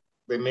heard it,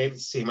 they made it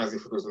seem as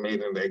if it was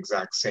made in the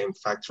exact same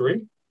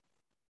factory.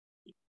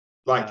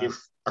 Like if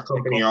a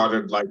company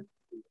ordered like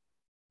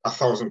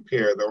 1,000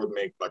 pair, they would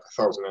make like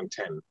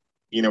 1,010.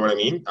 You know what I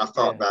mean? I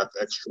thought that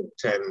extra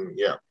 10.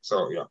 Yeah.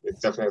 So yeah,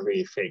 it's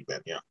definitely fake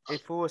then. Yeah.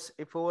 If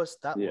it was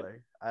that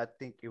way, I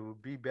think it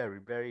would be very,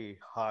 very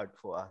hard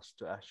for us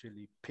to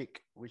actually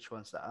pick which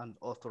ones are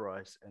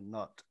unauthorized and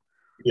not.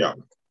 Yeah.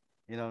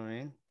 You know what I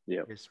mean?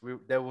 Yeah. Because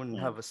they wouldn't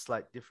have a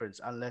slight difference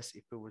unless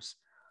if it was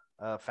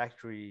a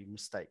factory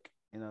mistake.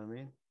 You know what I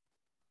mean?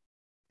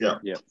 Yeah.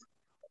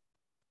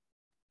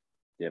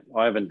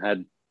 I haven't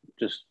had,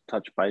 just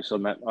touch base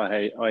on that.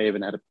 I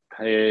even had a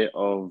pair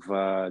of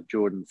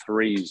Jordan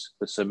 3s,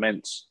 the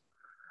cements,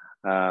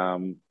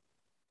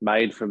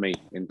 made for me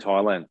in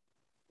Thailand.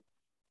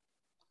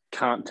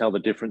 Can't tell the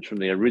difference from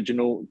the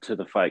original to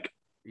the fake.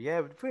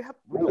 Yeah, but we have.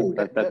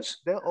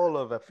 They're all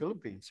over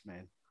Philippines,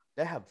 man.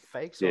 They have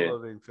fakes all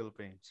over in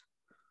Philippines.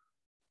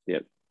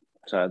 Yep.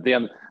 So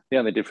the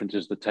only difference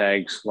is the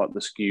tags, like the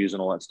SKUs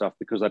and all that stuff,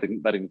 because they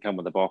didn't come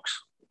with a box.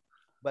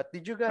 But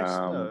did you guys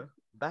know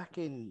back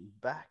in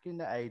the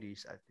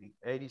 80s, I think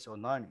 80s or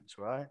 90s,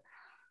 right?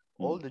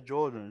 All the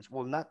Jordans,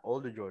 well, not all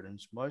the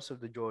Jordans, most of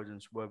the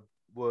Jordans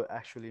were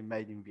actually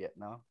made in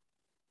Vietnam.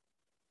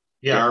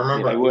 Yeah, I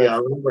remember. I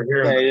remember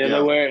hearing that.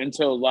 They were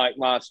until like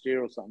last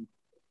year or something.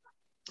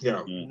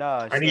 Yeah.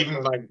 No, and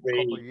even like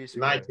the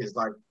Nikes,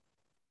 like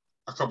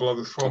a couple of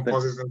the foam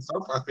posits and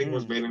stuff, I think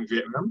was made in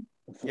Vietnam.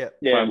 Yeah,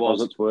 foam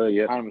posits were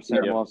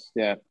 100% was.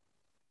 Yeah.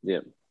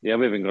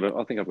 I've even got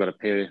I think I've got a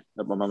pair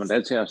at my mum and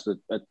dad's house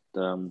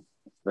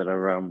that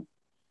are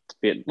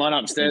mine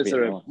upstairs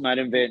are made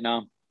in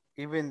Vietnam.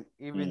 Even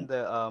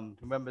the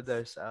remember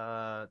those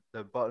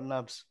the button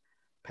ups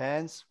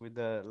pants with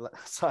the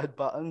side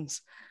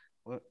buttons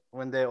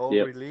when they're all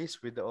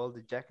released with all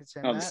the jackets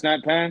and the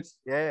snap pants.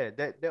 Yeah,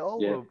 they're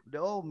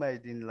all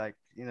made in like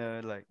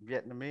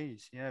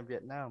Vietnamese,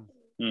 Vietnam.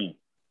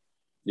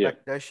 Yeah,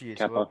 like those years,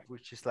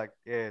 which is like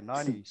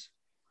 90s.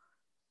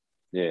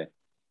 Yeah.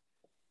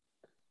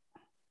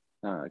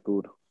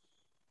 Good.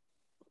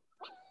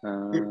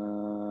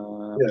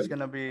 It's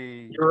gonna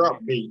be. You're up,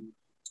 B.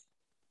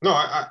 No,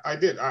 I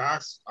did. I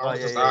asked. I was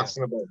just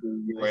asking about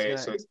the UA,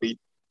 so it's B.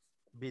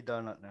 B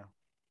donut now.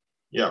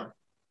 Yeah.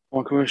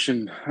 One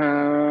question.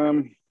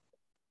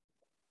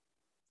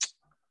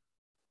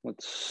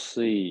 Let's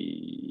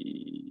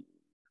see.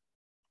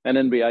 An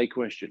NBA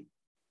question.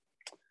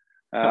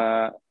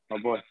 Oh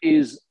boy.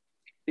 Is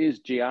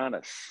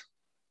Giannis?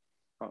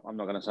 I'm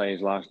not going to say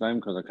his last name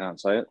because I can't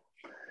say it.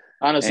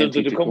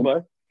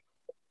 Antetokounmpo.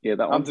 Yeah,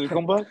 that one.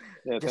 Antetokounmpo.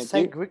 Yeah, just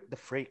say Greek the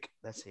Freak.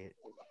 That's it.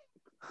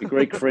 The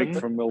Greek Freak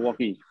from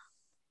Milwaukee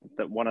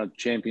that won a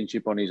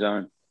championship on his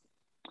own.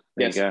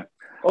 There you go.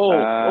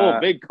 Oh,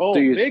 big call.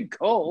 Big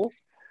call.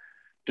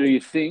 Do you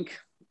think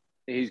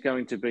he's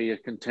going to be a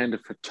contender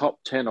for top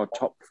 10 or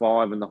top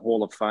 5 in the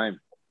Hall of Fame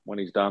when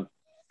he's done.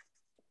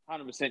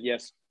 100%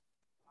 yes.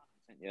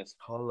 100% yes.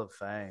 Hall of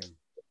Fame.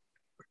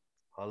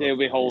 He'll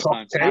be Hall of Top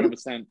Fame. 10?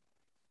 100%.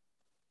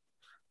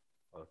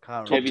 I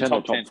can't Top He'll be 10 or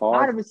top top 10.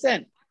 5?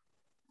 100%.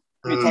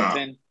 He'll be top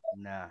 10.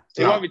 Nah.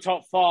 He No. won't be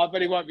top 5,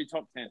 but he won't be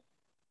top 10.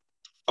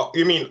 Oh,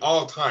 you mean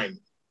all time?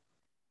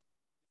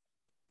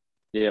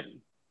 Yep.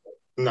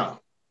 No.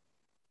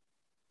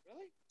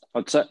 Really?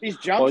 I'd say He's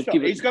jump I'd shot.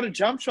 give it- He's got a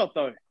jump shot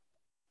though.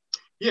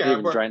 Yeah,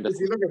 even but drained if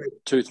you look at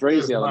it, 2 threes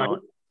there's the other Mike, night.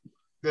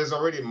 there's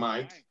already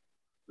Mike,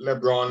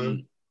 LeBron,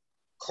 Mm.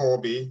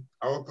 Kobe.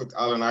 I would put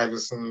Allen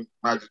Iverson,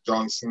 Magic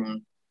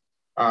Johnson,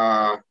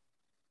 Top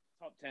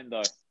 10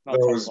 though, not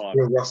those top 5.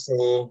 Bill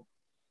Russell,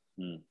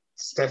 Mm.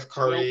 Steph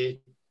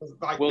Curry.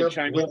 Like Will they're-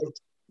 Chamberlain.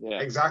 Yeah.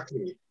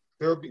 exactly.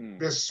 There'll be Mm.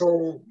 there's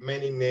so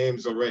many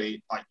names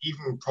already. Like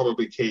even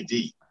probably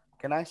KD.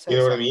 Can I say You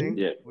know what I something mean?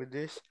 Yeah. with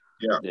this?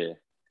 Yeah.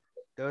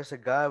 There was a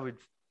guy with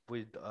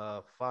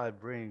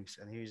 5 rings,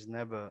 and he's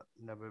never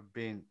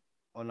been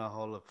on a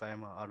Hall of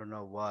Famer. I don't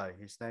know why.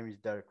 His name is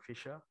Derek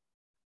Fisher.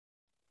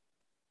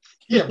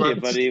 Yeah, but, Yeah,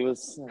 but he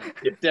was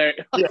there.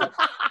 Yeah.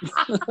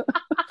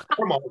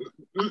 come on,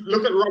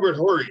 look at Robert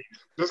Horry.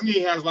 Doesn't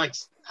he have like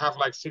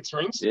 6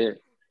 rings? Yeah.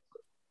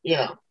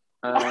 Yeah,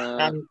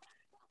 Uh,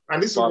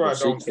 and this is 5 what or I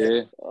don't 6, get.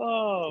 yeah.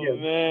 Oh Yeah,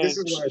 man, This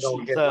is what I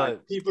don't get. So,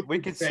 Like people we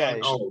keep could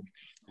saying, say- "Oh,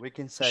 We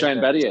can say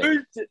Shane that,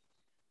 Battier.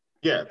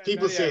 yeah."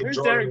 People say who's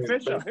Jordan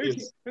Derek is Fisher?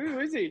 best. Who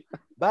is he?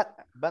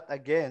 but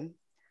again,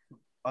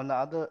 on the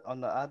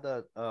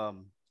other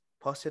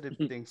positive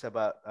things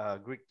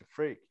about Greek the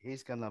Freak,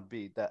 he's gonna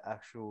be the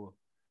actual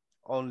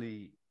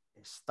only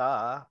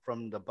star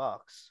from the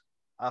Bucks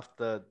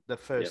after the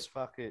first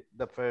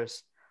the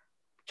first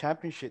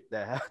championship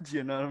they had.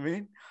 You know what I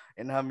mean?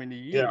 In how many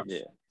years? Yeah.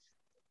 Yeah.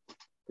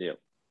 Yep.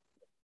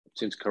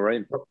 Since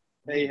Kareem.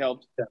 He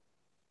helped. Yeah.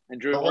 And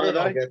Drew But what I don't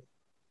Holiday. get,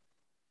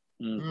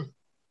 Mm.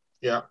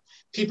 yeah,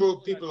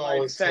 people Played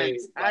always say, like,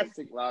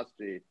 fantastic last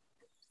year.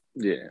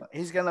 Yeah.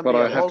 He's gonna But be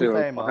I a have Hall of to-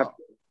 I Famer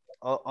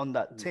have- on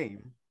that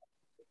team.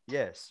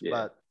 Yes, Yeah.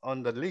 but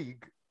on the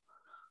league,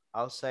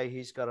 I'll say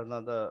he's got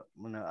another.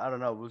 I don't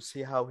know. We'll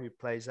see how he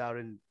plays out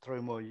in 3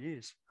 more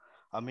years.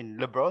 I mean,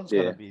 LeBron's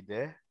Yeah. gonna be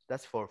there.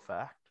 That's for a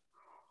fact.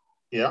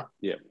 yeah,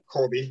 Yeah.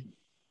 Kobe.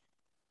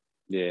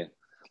 Yeah.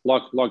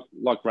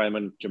 Like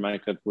Raymond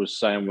Jamaica was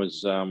saying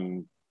was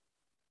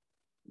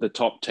the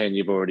top 10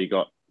 you've already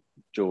got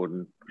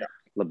Jordan, Yeah.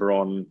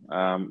 LeBron,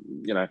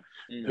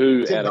 Mm.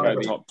 who Tim out of that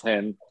Duncan. top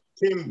 10,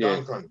 Tim Yeah.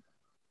 Duncan.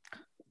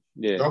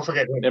 yeah, Don't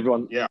forget him.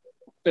 everyone, Yeah.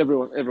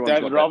 everyone's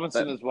David got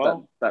Robinson as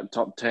well. That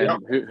top 10. Yeah.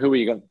 Who are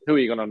you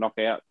going to knock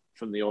out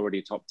from the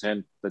already top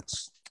 10?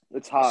 That's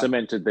It's hard.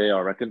 cemented there,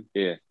 I reckon.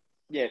 Yeah.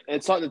 Yeah,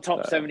 it's like the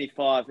top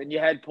 75. And you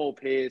had Paul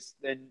Pierce,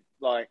 then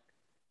like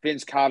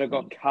Vince Carter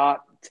got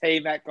cut,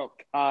 T-Mac got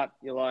cut.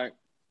 You're like,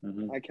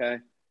 Mhm. okay.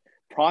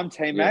 Prime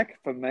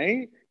T-Mac, for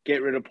me,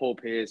 get rid of Paul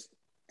Pierce.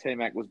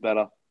 T-Mac was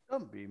better.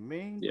 Don't be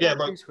mean. Yeah,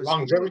 but This was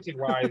longevity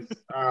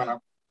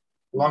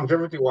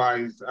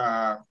wise,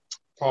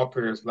 Paul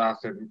Pierce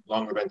lasted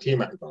longer than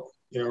T-Mac though.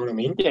 You know what I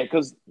mean? Yeah,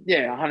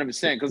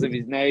 100% because of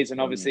his knees, and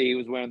obviously he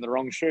was wearing the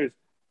wrong shoes.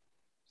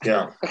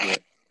 Yeah.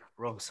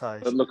 wrong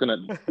size. But looking at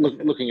Yeah,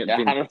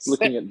 Vince,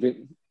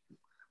 100%.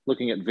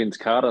 looking at Vince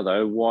Carter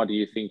though, why do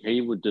you think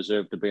he would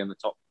deserve to be in the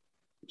top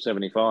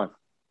 75?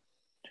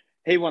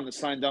 He won the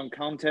slam dunk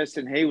contest,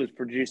 and he was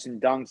producing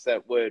dunks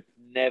that were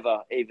never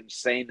even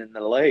seen in the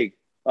league.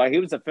 Like he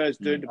was the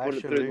first dude to put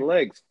it through Actually- the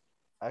legs.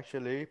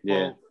 Actually,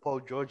 Yeah.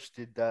 Paul George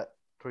did that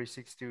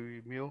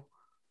 360 mil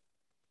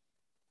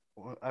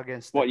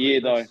against What the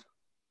year, though? Clippers.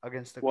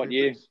 Against the What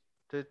year? Clippers.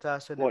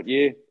 2000 What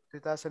year?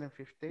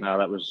 2015. No,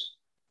 that was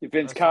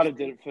Vince Carter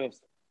did it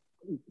first.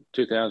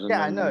 2000.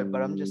 Yeah, I know,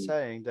 but I'm just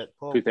saying that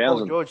Paul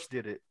 2000. George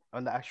did it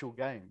on the actual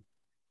game.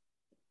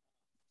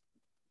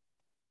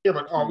 Yeah,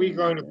 but are we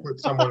going to put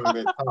someone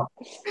in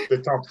the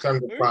top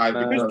 75? No.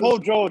 Who's Because Paul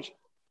George?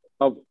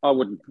 I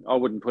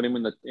wouldn't put him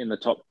in the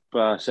top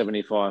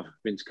 75.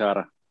 Vince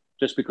Carter,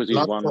 just because he's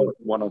Not won for-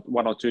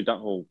 one or two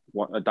dunk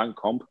a dunk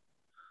comp,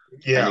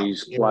 yeah, and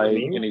he's you know what I played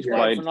mean? and he's Yeah.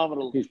 played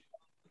Phenomenal. he's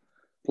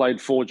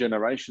played 4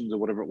 generations or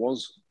whatever it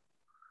was.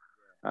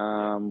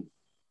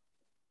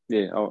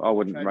 Yeah, I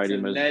wouldn't Tried rate to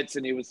him the as. Nets,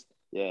 and he was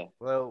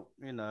Well,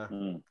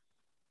 Mm.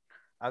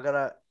 I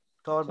gotta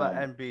talk about So-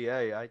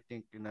 NBA. I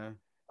think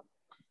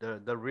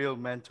the real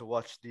man to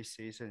watch this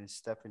season is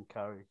Stephen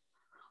Curry.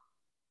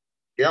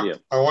 Yeah, Yeah.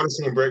 I want to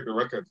see him break the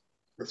record,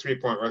 the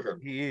 3-point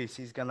record.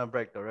 He's gonna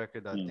break the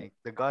record. I Mm. think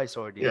the guy's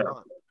already Yeah.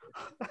 hot.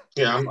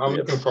 Yeah, I'm Yeah.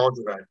 looking forward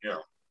to that. Yeah,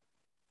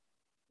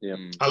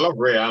 Yeah. I love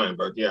Ray Allen,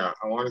 but yeah,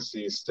 I want to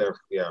see Steph.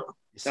 Yeah, You oh,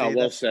 see, well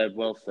that's said,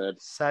 well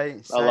said.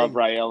 saying I love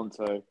Ray Allen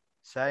too.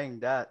 saying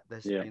that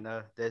there's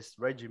Yeah. there's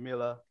Reggie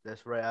Miller,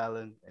 there's Ray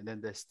Allen, and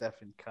then there's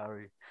Stephen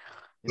Curry.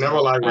 You never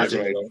know, liked I Reggie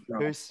agree. Miller. No,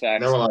 who's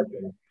Facts. never liked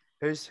him.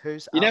 who's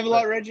You never outlet-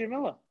 liked Reggie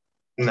Miller?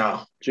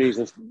 No,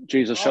 Jesus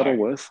Oh.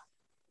 Shuttleworth.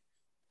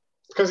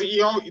 because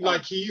he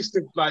used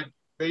to like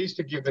they used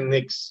to give the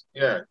Knicks.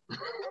 Yeah,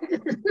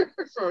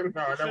 so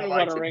no, I Should never have won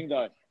liked a him. ring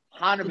though.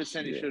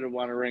 100% he should have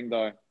won a ring,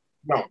 though.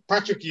 No,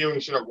 Patrick Ewing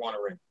should have won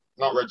a ring,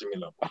 not Reggie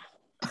Miller.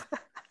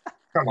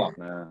 Come on.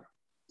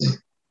 Nah.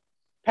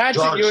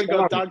 Patrick Ewing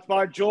got Georgetown. dunked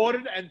by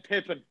Jordan and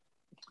Pippen.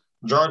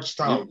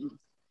 Georgetown.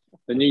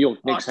 The New York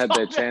Knicks had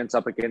their chance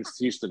up against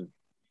Houston.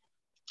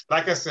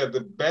 Like I said,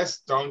 the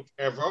best dunk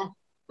ever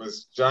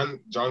was John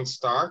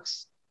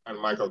Starks and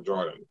Michael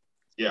Jordan.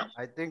 Yeah.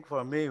 I think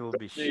for me it will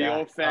be New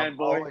York Shaq.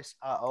 fanboy.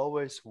 I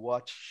always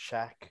watch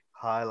Shaq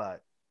highlight.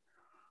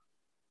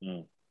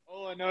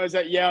 All I know is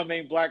that Yao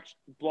Ming blocked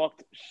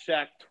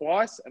Shaq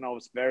twice, and I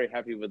was very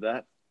happy with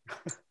that.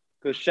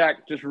 Because Shaq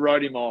just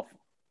wrote him off.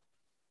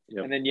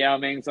 Yep. And then Yao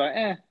Ming's like,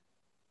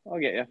 I'll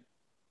get you.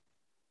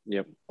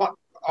 Yep. But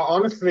I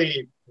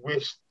honestly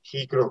wish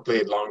he could have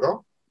played longer.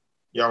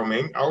 Yao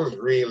Ming, I was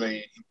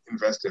really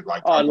invested.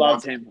 Like, I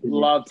loved him.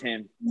 Loved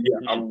him. Yeah,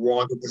 I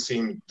wanted to see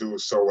him do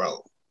so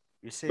well.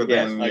 You see, But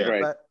Yes, then, I yeah,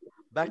 agree.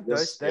 back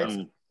those days,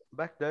 Yeah.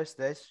 back those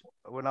days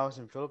when I was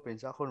in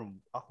Philippines, I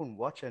couldn't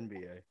watch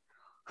NBA.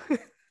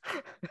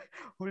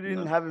 We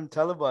didn't have him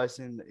televised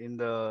in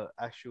the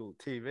actual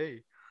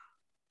TV.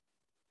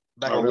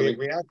 Back Oh, really?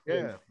 we had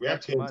Yeah, we had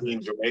back in my TNT in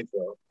days.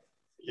 Jamaica.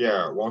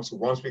 Yeah, once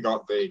we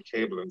got the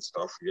cable and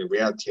stuff, yeah, we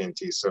had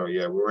TNT. So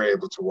yeah, we were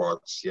able to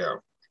watch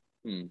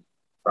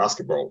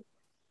basketball.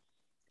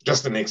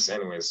 Just the Knicks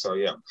anyway. So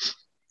yeah,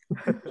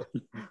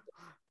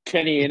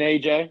 Kenny and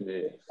AJ.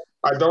 Yeah.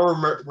 I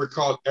don't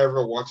recall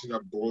ever watching a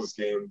Bulls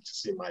game to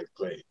see Mike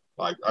play.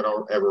 Like I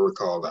don't ever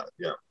recall that.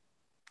 Yeah,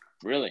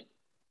 Really?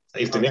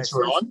 if the Okay, Knicks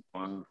were on,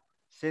 Wow.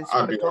 Since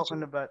I'd we're be talking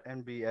watching. about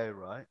NBA,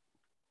 right?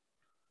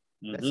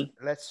 Mhm.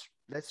 Let's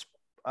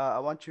I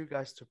want you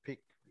guys to pick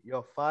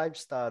your 5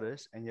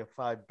 starters and your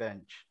 5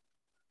 bench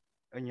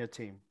on your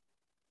team.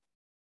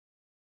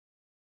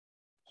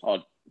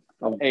 Oh,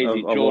 Of- easy.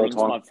 of all Jordan's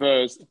time- my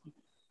first.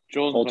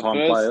 Jordan's my all-time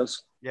first.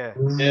 players. Yeah,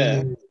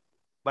 Yeah.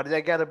 but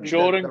they gotta be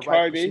Jordan, the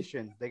right Kobe.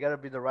 position. They gotta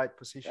be the right Yeah,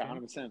 position.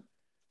 100%.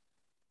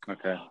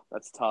 Okay.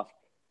 That's tough.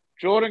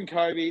 Jordan,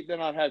 Kobe.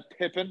 Then I'd have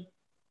Pippen. And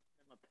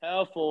my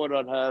power forward,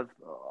 I'd have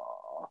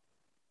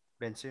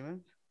Ben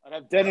Simmons.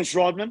 Dennis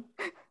Rodman.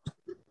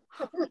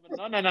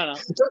 No. No,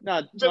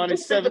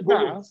 97.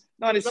 No,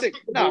 96.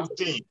 No,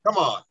 Team. Come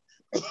on.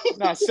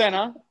 no,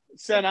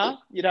 center.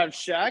 You'd have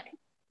Shaq.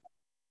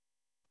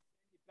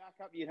 Back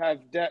up, you'd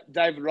have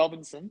David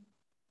Robinson.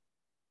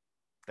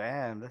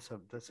 Damn, that's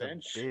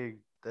Bench.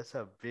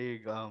 a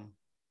big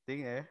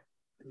thing there.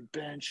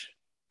 Bench.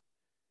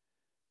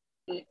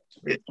 Yeah.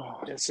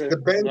 That's it. The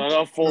bench. I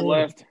got 4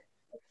 left.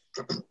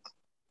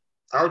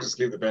 I would just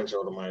leave the bench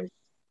out of mine.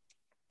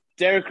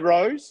 Derrick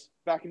Rose,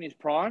 back in his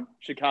prime.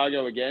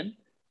 Chicago again,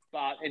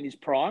 but in his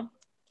prime.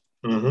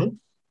 Mm-hmm.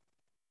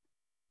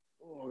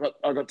 Oh,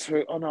 I got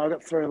 2. Oh, no, I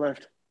got 3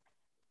 left.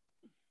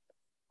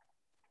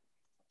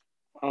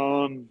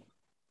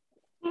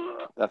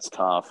 That's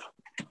tough.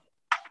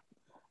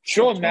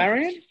 Sean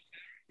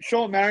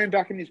Marion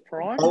back in his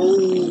prime.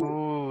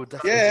 Oh, Oh,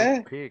 that's Yeah.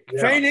 a good pick.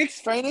 Yeah.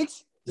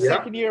 Phoenix. Yeah.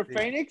 Second year of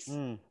Phoenix.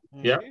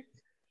 Yeah.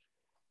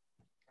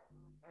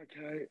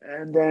 Okay,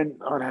 and then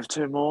I'd have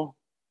 2 more.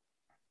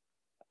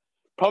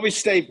 Probably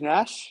Steve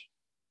Nash.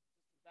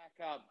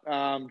 Back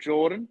up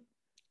Jordan.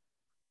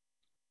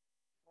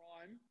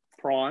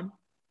 Prime.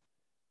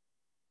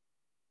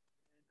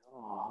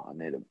 Oh,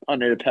 I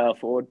need a power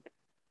forward.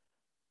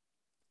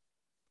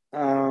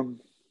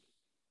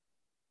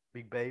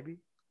 Big baby.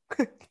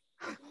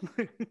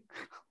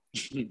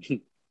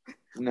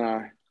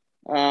 No.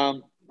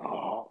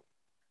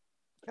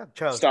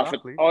 Charles Stuff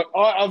it. Barkley.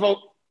 I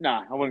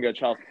wouldn't go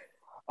Charles.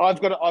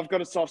 I've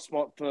got a soft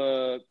spot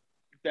for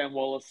Ben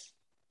Wallace.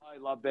 I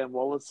love Ben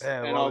Wallace,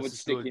 Yeah, and Wallace I would is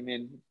stick good. him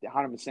in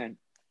 100%.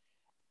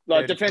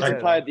 Like Yeah, defensive yeah.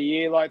 player of the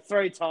year, like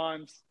 3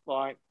 times.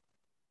 Like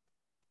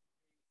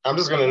I'm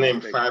just gonna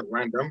name 5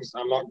 randoms.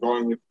 I'm not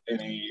going with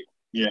any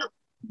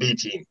B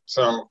team.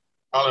 So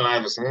Allen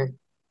Iverson.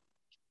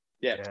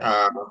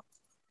 yeah.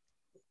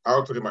 I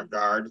would put him at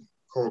guard.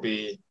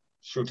 Kobe,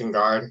 shooting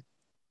guard.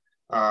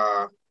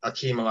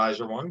 Akeem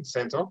Olajuwon,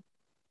 center.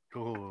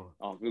 Cool.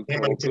 Oh, good Him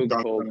call. and Tim Good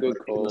Duncan call. Good in the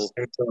call.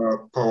 center,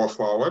 power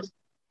forward.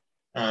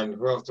 And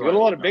who else do You got I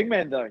a lot need of now? big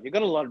men though. You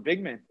got a lot of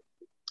big men.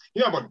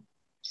 Yeah, but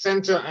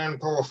center and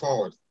power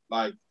forward,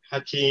 like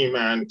Hakeem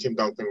and Tim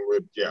Duncan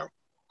would,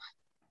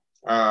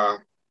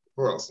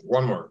 who else?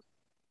 One more.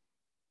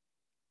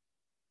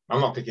 I'm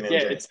not picking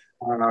Yeah, MJ. it's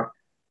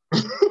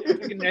you're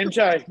picking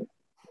MJ.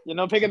 You're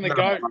not picking the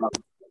goat. You're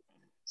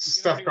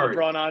Steph picking Curry.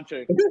 LeBron, aren't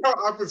you?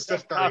 I'll put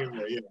Steph Curry in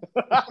there, yeah.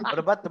 What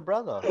about the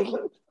brother?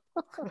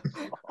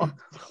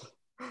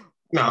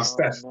 No,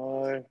 Steph.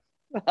 Oh,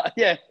 no.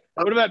 Yeah.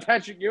 What about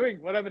Patrick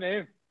Ewing? What happened to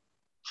him?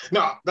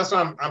 No, that's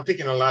why I'm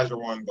picking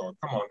Olajuwon though.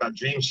 Come on, that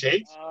dream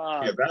shake.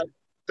 Yeah,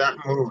 that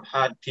move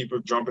had people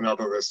jumping out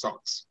of their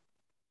socks.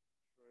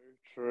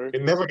 True.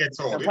 It never gets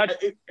old. Now,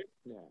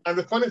 Yeah. And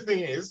the funny thing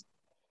is,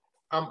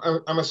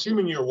 I'm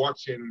assuming you're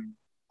watching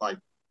like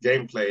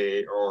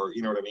gameplay or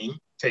you know what I mean,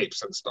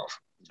 tapes and stuff,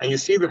 and you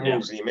see the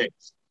moves he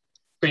makes,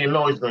 so you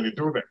know he's going to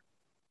do them.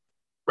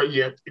 But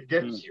yet it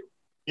gets you.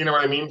 You know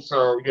what I mean?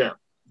 So yeah,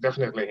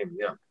 definitely him.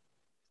 Yeah,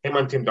 him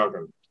and Tim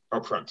Duncan.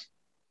 up front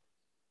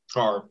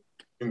or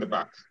in the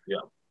back. Yeah.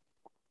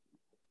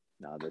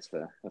 No, that's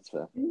fair. That's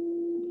fair.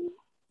 You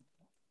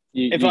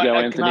If go,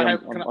 I- Anthony.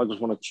 can I- I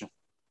just want to.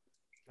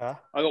 Huh?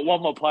 I got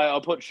one more player.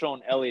 I'll put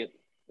Sean Elliott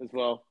as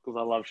well because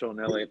I love Sean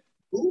Elliott.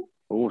 Who?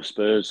 Oh,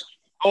 Spurs.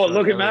 Oh, Sean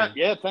look at Elliott. Matt.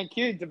 Yeah, thank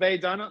you.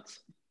 Debate Donuts.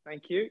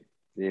 Thank you.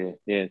 Yeah,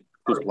 good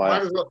Might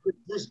player. as well put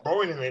Bruce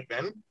Bowen in it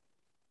then.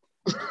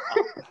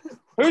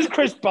 Who's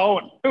Chris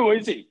Bowen? Who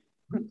is he?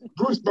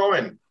 Bruce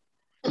Bowen.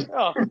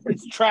 Oh,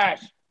 he's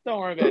trash. Don't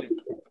worry about him.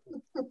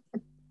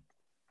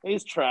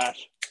 He's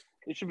trash.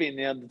 He should be in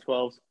the under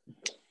 12s.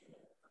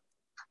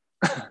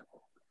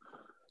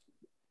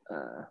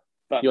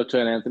 Your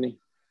turn, Anthony.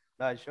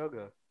 No, sure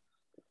go.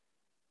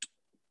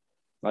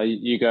 No,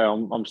 you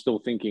go. I'm still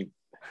thinking.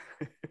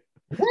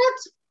 What?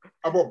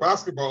 About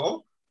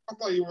basketball? I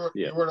thought you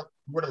Yeah.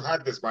 would have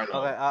had this by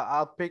now. Okay,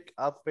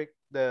 I'll pick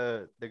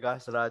the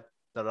guys that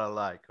I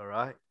like. All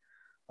right,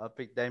 I'll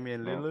pick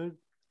Damian Lillard.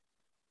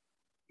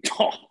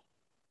 Oh,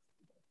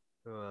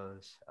 Who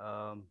else?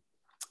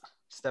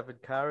 Stephen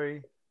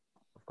Curry.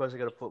 Of course, I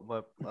gotta put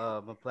my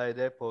player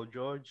there, Paul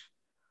George,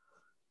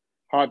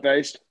 high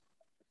based.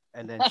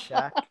 and then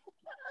Shaq. I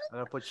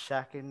gotta put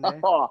Shaq in there.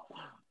 Oh,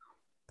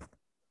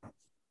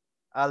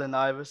 Allen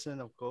Iverson,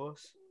 of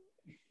course.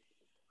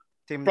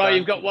 Tim bro,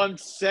 you've got Duncan. one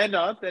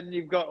center, then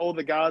you've got all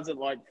the guards at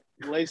like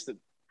at least at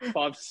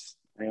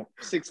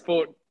 6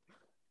 foot.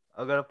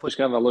 I gotta put Just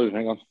going to the loo.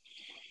 Hang on.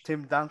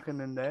 Tim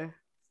Duncan in there.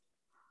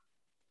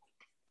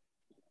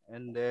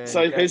 And then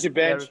So who's your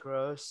bench?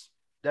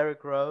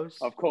 Derrick Rose.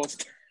 Of course.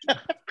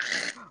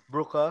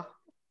 Brooker.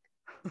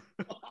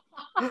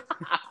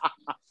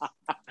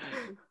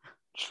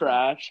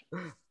 Trash.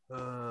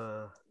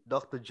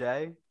 Dr.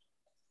 J.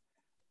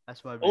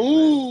 That's my big man.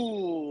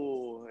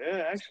 Ooh,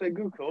 yeah, actually,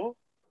 good call.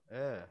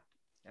 Yeah.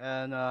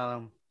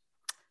 And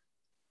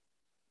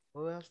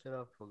who else did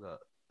I forget?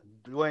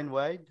 Dwayne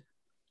Wade.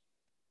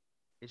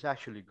 He's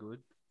actually good.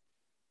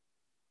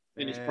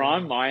 In his And-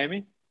 prime,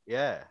 Miami.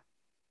 Yeah.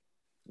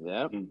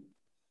 Yeah.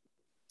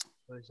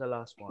 Where's the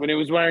last one? When he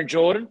was wearing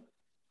Jordan.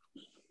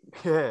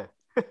 Yeah.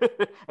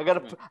 I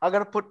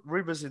gotta put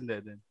Rivers in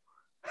there then.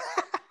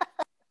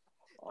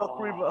 Doc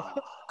River.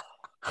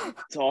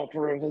 Top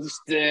Rivers,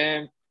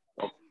 damn.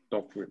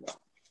 Doc River.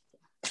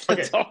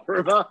 Okay. Top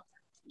River.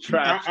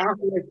 Trash. I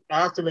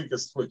have to make a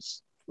switch,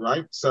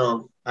 right?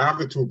 So I have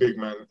the two big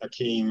men,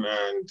 Akeem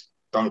and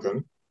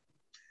Duncan.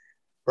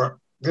 But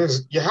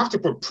you have to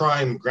put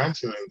prime Grant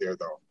Hill in there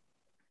though.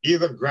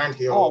 Either Grant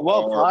Hill Oh,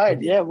 well or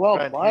played. Yeah, well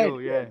Grant played.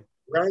 Hill, yeah.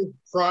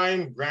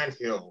 prime Grant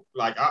Hill.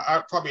 Like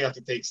I probably have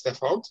to take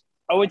Steph out.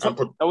 Are we, and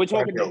put are we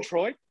talking Grant Hill.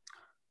 Detroit?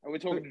 Are we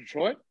talking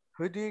Detroit?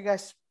 Who do you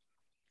guys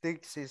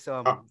think is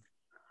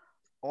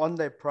on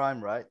their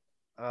prime, right?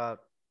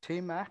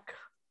 T-Mac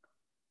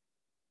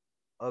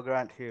or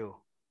Grant Hill?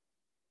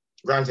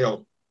 Grant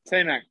Hill.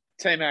 T-Mac.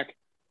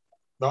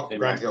 No, T-Mac.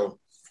 Grant Hill.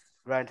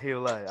 Grant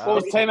Hill, What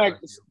was T-Mac?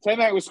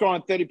 T-Mac was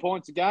scoring 30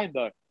 points a game,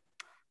 though.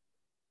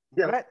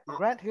 Yeah.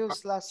 Grant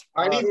Hill's last.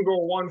 I'd even go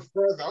one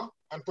further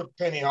and put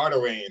Penny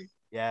Hardaway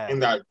Yeah. in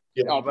that.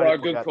 Yeah. Oh, bro,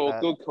 Everybody good forgot call.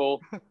 that. Good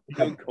call.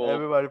 Good call.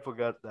 Everybody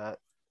forgot that.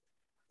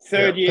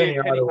 Third Yeah, year, Penny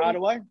Penny Hardaway.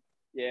 Hardaway.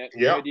 Yeah,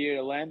 Yeah. third year,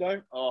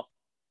 Orlando. Oh,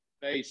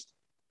 beast.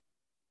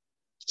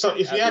 So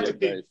if you had to Absolute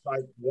pick beast.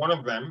 like one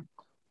of them,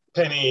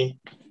 Penny,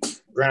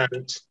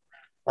 Grant,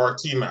 or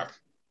T-Mac,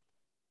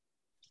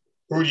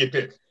 who do you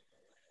pick?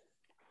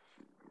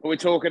 Are we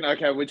talking,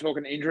 we're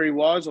talking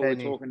injury-wise or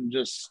Penny. we're talking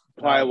just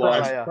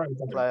player-wise?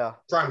 Player.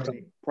 Prime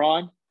Penny. time.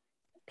 Prime?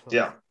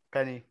 Yeah.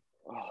 Penny.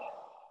 Oh.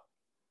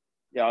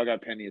 Yeah, I'll go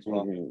Penny as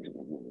well.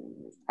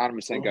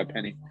 100% go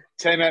Penny.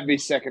 T-Mac be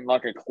second,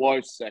 like a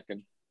close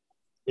second.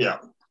 Yeah.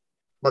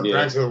 But Yeah.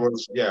 Grant Hill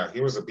was, he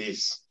was a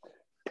beast.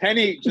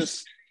 Penny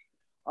just,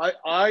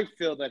 I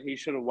feel that he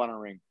should have won a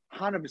ring.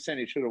 100%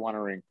 he should have won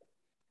a ring.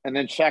 And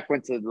then Shaq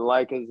went to the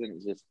Lakers and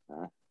it's just,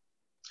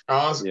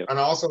 Yeah. And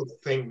I also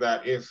think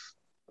that if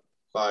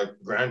like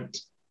Grant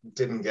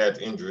didn't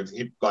get injured,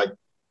 he'd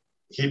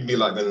be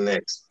like the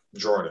next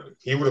Jordan.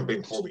 He would have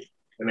been Kobe.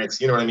 The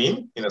next, you know what I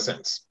mean? In a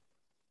sense.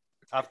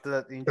 After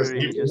that Because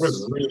injury, he he was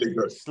just really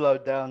good.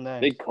 slowed down there.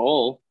 big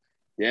call.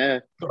 Yeah.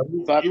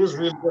 He was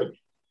really good.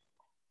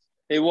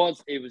 He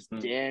was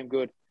Mm. damn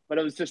good. But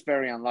it was just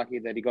very unlucky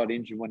that he got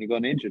injured when he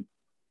got injured.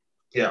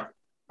 Yeah.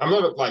 I'm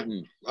not like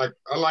Mm.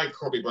 I like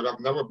Kobe, but I've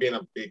never been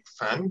a big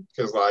fan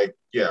because It's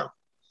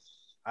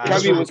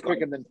Kobe really- was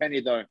quicker than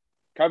Penny, though.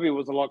 Kobe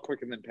was a lot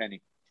quicker than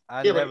Penny.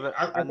 I but never,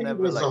 I I think it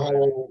never was liked the that.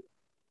 whole.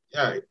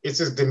 Yeah, it's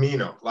his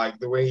demeanor, like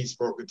the way he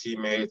spoke to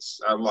teammates.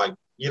 I'm like,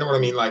 you know what I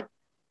mean? Like,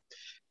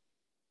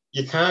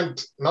 you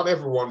can't. Not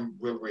everyone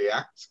will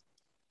react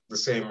the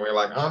same way.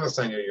 Like, I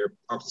understand you're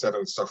upset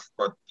and stuff,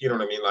 but you know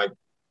what I mean? Like,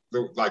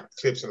 the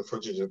clips and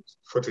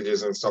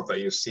footages and stuff that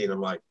you've seen.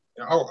 I'm like,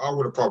 I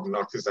would have probably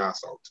knocked his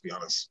ass out, to be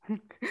honest. Yeah,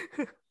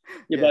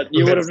 Yeah. but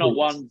you would have That's not it.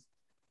 won.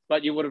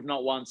 But you would have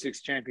not won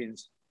 6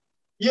 champions.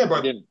 Yeah, You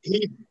but didn't.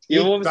 he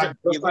You always, like,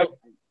 just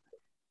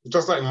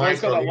like always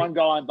got Michael. that one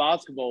guy in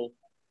basketball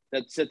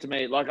that said to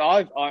me, like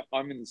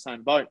I'm in the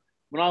same boat.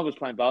 When I was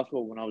playing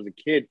basketball when I was a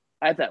kid,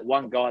 I had that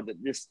one guy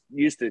that just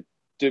used to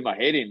do my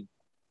head in,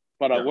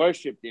 but I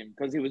worshipped him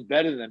because he was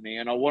better than me,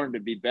 and I wanted to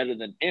be better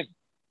than him.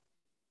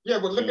 Yeah,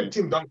 but look at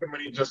Tim Duncan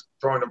when he just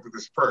joined up with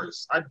the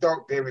Spurs. I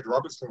thought David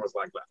Robinson was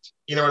like that.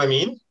 You know what I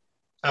mean?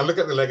 And look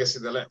at the legacy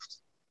they left.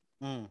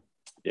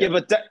 Yeah,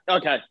 but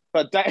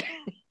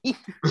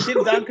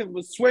Tim Duncan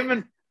was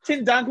swimming.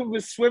 Tim Duncan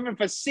was swimming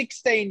for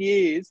 16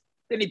 years.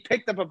 Then he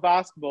picked up a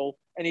basketball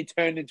and he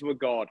turned into a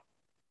god.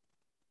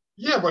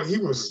 Yeah, but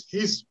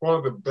he's one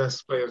of the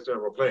best players to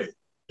ever play.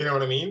 You know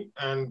what I mean?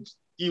 And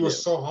he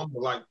was so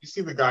humble. Like, you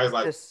see the guys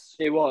like...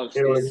 He was.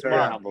 You know, He's very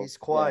humble. He's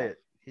quiet.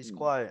 He's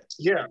quiet.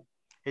 Yeah.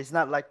 He's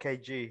not like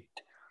KG.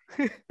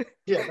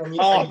 Yeah.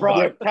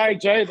 Bro,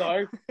 KG,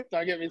 though.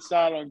 Don't get me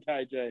started on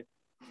KG.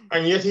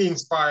 And yet he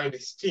inspired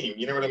his team.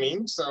 You know what I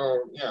mean?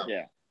 So,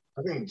 yeah.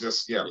 I think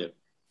just,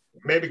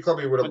 maybe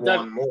Kobe would have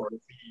won more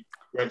if he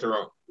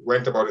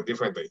went about it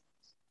differently.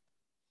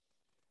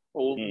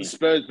 Well, the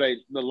Spurs beat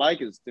the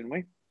Lakers, didn't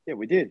we? Yeah,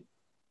 we did.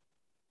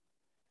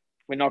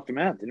 We knocked them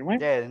out, didn't we?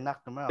 Yeah, they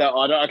knocked them out.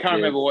 I can't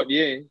remember what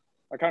year.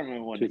 I can't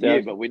remember what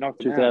year, but we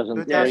knocked them out.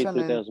 2003,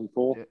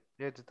 2004.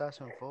 Yeah,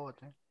 2004, I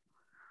think.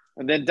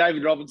 And then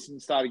David Robinson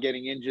started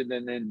getting injured,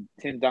 and then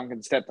Tim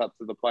Duncan stepped up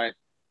to the plate.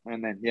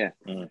 And then,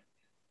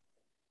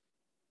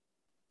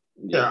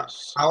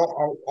 Yes. I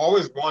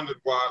always wondered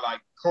why, like,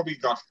 Kobe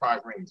got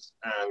 5 rings,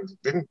 and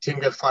didn't Tim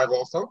get 5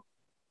 also?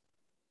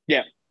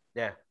 Yeah,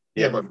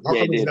 but how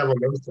come he's never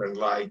mentioned?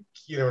 Like,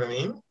 you know what I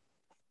mean?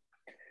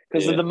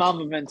 Because of the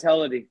Mamba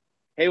mentality.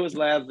 He was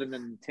louder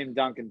than Tim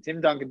Duncan.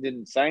 Tim Duncan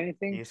didn't say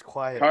anything. He's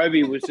quiet.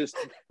 Kobe was just,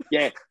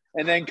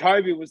 and then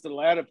Kobe was the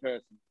louder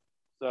person.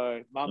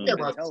 So, Mamba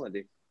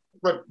mentality.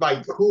 But,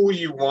 like, who would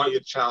you want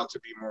your child to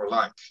be more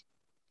like?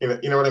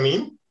 You know what I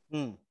mean?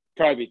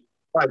 Kobe.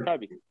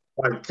 Kobe.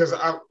 Like, because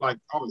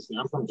obviously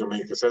I'm from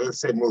Jamaica, so let's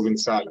say move in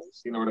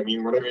silence. You know what I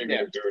mean? Whatever you're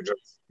gonna do,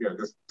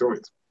 just do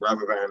it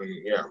rather than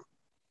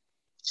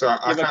So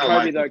I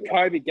kind of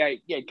Kobe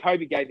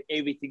gave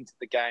everything to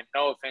the game.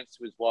 No offense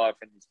to his wife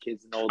and his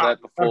kids and all that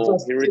before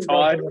he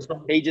retired.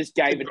 He just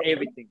gave it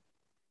everything.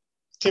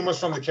 Tim was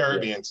from the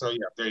Caribbean, so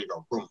there you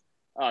go. Boom.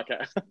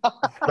 Okay.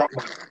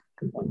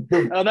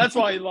 That's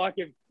why you like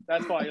him.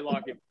 That's why you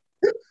like him.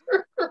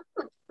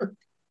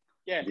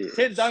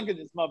 Tim Duncan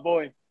is my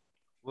boy.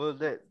 Well,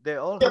 they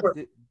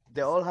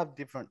all have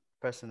different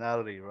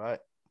personality, right?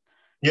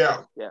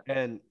 Yeah.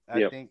 And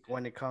I think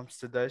when it comes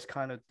to those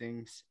kind of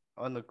things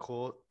on the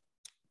court,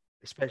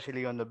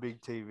 especially on the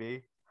big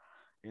TV,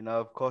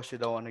 of course you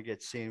don't want to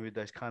get seen with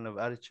those kind of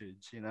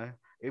attitudes.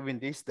 Even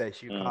these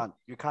days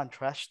you can't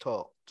trash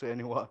talk to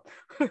anyone.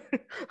 You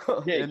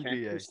can.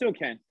 You still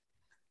can.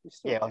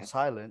 On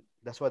silent.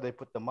 That's why they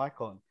put the mic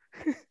on.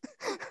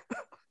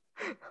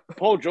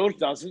 Paul George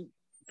doesn't.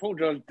 Paul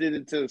George did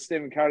it to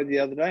Stephen Curry the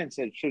other day and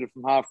said shoot it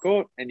from half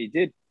court, and he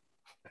did.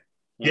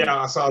 Yeah,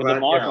 I saw that. The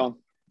mic on.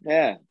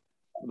 Yeah,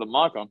 the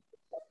mic on.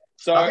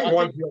 So I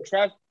think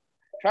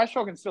trash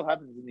talking still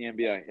happens in the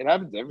NBA. It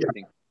happens to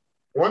everything.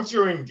 Once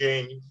you're in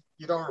game,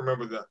 you don't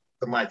remember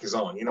the mic is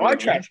on. I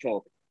trash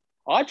talk.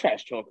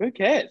 Who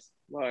cares?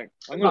 Like,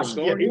 I'm going to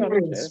score. Even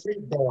in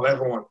street ball,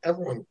 everyone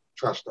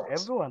trash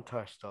talks. Everyone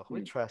trash talk.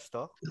 We trash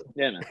talk.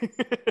 Yeah, no.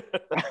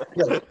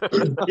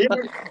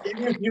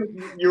 Even if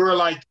you were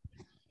like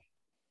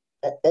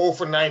 0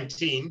 for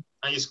 19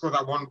 and you score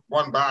that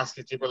one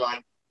basket, you'd be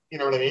like, you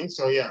know what I mean?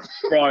 So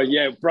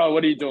bro,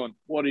 what are you doing?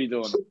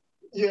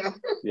 Yeah.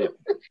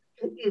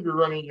 You'd be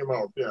running your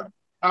mouth.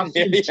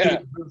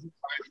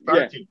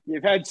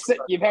 You've had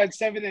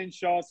 17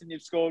 shots and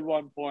you've scored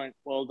 1 point.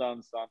 Well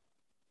done, son.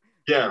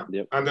 Yeah.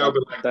 Yep. And they'll be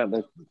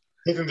like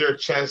hitting their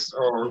chest,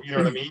 or you know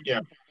what I mean?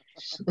 Yeah.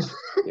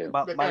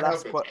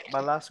 My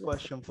last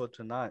question for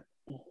tonight.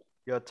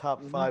 Your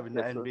top 5 in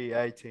the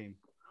NBA team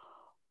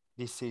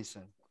this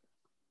season.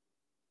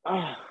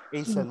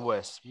 East and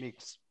West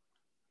mix.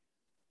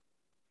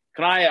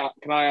 Can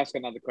I ask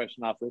another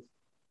question after this?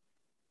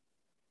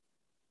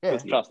 Yeah.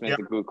 Trust me, it's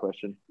a good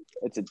question.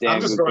 It's a damn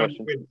good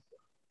question. With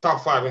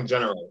top 5 in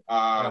general.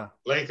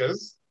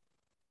 Lakers,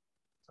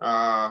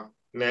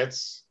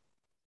 Nets.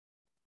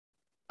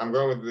 I'm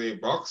going with the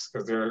Bucks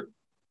because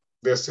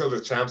they're still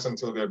the champs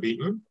until they're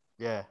beaten.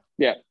 Yeah.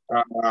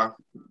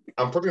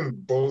 I'm putting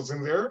Bulls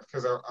in there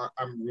because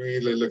I'm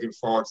really looking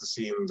forward to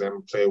seeing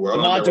them play well.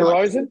 DeMar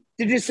DeRozan?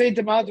 Did you see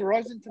DeMar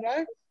DeRozan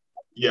today?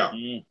 Yeah.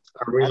 I'm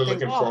really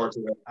looking forward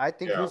to that. I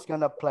think he's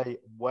going to play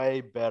way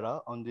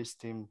better on this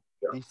team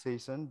this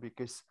season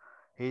because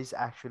he's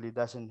actually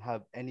doesn't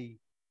have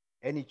any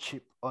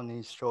chip on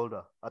his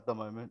shoulder at the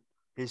moment.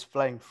 He's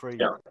playing free.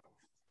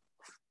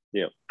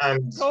 Yeah.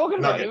 And talking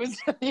about it was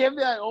the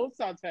NBA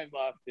All-Star team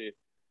last year.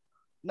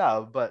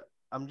 No, but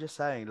I'm just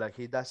saying, like,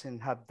 he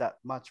doesn't have that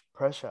much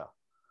pressure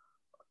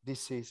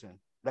this season.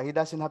 Like, he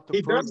doesn't have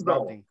to prove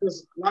nothing.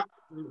 Because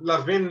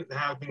Lavin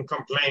has been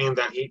complaining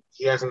that he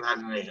hasn't had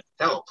any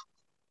help.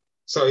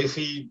 So if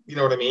he, you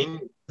know what I mean?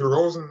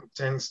 DeRozan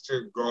tends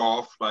to go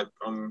off, like,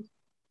 on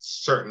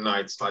certain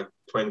nights, like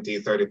 20,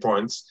 30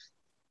 points.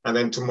 And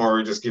then tomorrow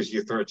he just gives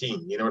you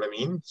 13. You know what I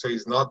mean? So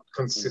he's not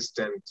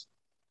consistent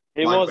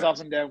He like was that. up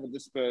and down with the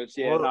Spurs.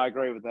 Yeah, Well, no, I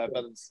agree with that.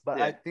 But it's But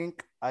yeah.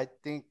 I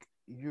think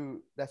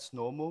that's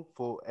normal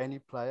for any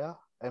player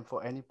and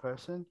for any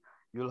person.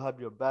 You'll have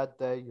your bad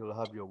day, you'll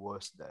have your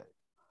worst day.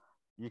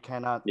 You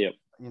cannot, Yep.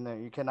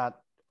 you cannot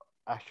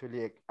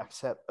actually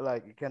accept,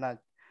 like, you cannot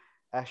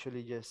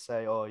actually just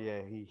say, oh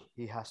yeah,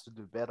 he has to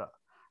do better.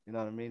 You know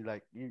what I mean?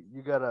 Like,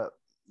 you gotta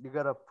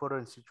put it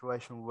in a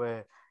situation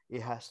where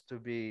it has to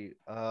be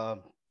a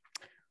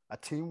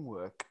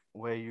teamwork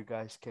where you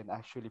guys can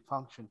actually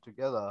function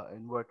together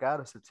and work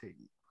out as a team.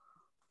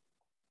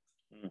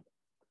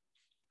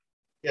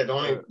 Yeah, the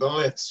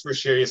only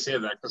Swish here you say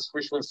that because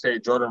Swish would say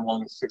Jordan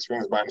won 6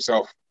 rings by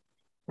himself.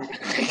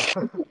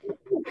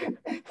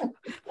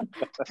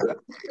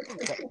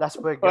 That's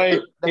where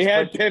Wait, that's he where,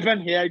 had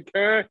Pippen, he had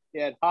Kerr, he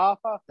had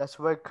Harper. that's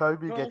where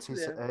Kobe Well, gets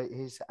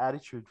his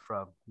attitude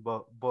from,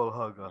 ball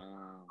hugger.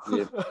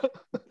 Yeah.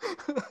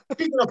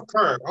 Speaking of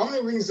Kerr, how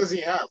many rings does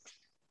he have?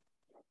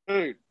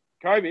 Who?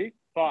 Kobe?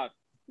 5.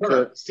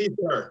 Kerr, Steve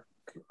Kerr.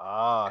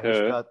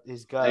 Kerr.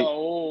 He's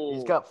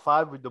Oh, got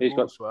 5 with the He's got-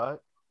 Bulls, right?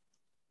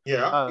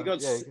 Yeah. He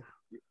got yeah,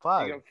 he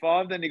 5. got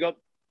 5. Then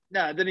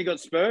he got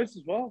Spurs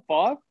as well.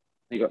 5.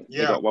 He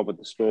got one with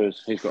the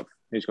Spurs. He's got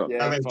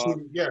Yeah, and then 5.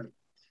 two, yeah.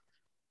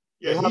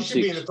 They Yeah, he have should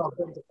be in 6. the top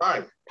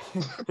 25.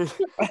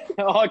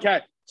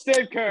 Okay,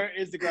 Steve Kerr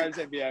is the greatest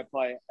NBA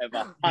player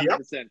ever.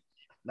 100%.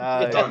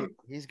 Nah, Done.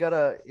 he's got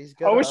I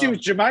wish he was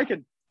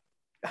Jamaican.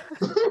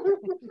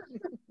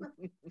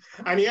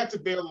 And he had to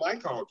bail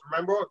Mike out.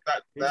 Remember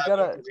that? He's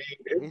gotta-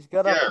 he's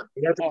gotta- Yeah,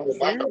 he had to bail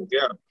Mike out.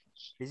 Yeah.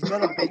 he's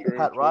gonna beat True,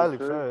 Pat true, Riley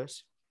true.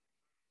 first.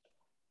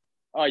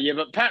 Oh yeah,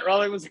 but Pat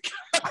Riley was a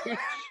coach.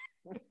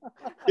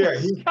 Yeah,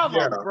 Come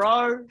on,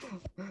 bro.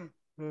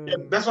 Yeah,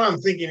 that's what I'm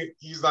thinking.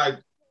 He's like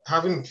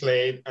having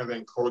played and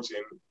then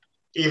coaching,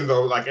 even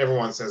though like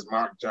everyone says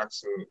Mark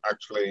Jackson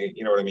actually,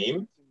 you know what I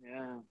mean,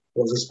 Yeah.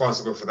 was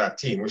responsible for that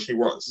team, which he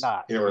was.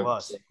 Nah, you know it what I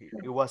was. mean?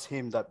 It was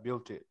him that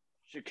built it.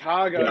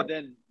 Chicago Yeah.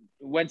 then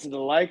went to the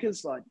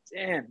Lakers, like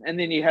damn. And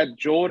then you had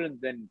Jordan,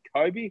 then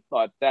Kobe.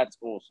 Like that's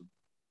awesome.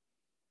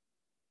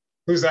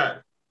 Who's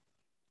that?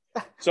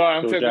 Sorry,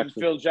 I'm Phil thinking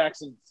Jackson. Phil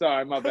Jackson.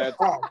 Sorry, my bad.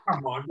 Oh,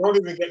 come on. Don't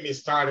even get me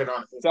started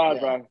on him. Sorry,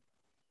 Yeah. bro.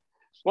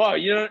 Wow,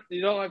 you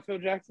don't like Phil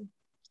Jackson?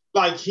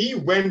 Like he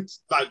went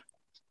like,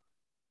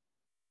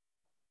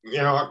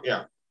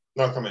 yeah,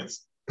 no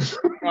comments. All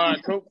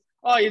right, cool.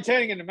 Oh, you're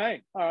turning into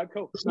me. All right,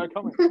 cool. No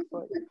comment.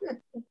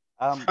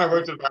 I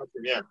went to the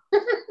bathroom, yeah.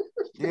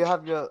 Do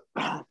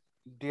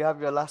you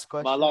have your last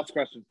question? My last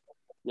question.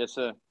 Yes,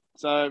 sir.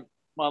 So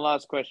my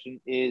last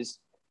question is,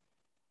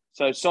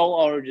 so Soul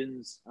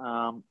Origins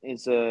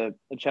is a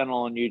channel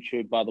on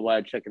YouTube, by the way.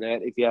 Check it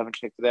out if you haven't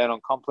checked it out on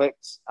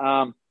Complex.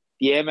 The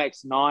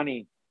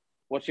MX-90.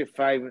 What's your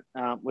favorite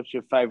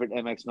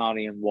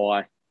MX-90 and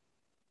why?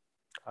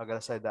 I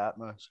gotta say that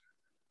much.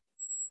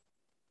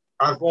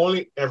 I've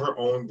only ever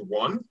owned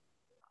one,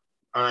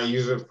 and I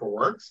use it for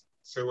work.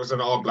 So it was an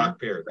all-black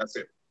pair. That's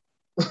it.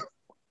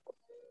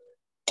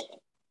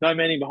 No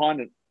meaning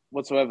behind it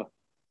whatsoever.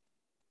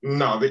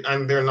 No,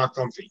 and they're not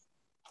comfy.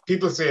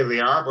 People say they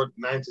are, but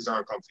 90s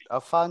aren't comfy. I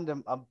find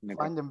them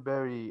Okay.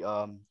 very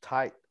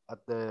tight at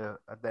the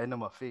end of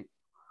my feet.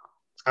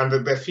 And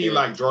they feel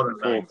like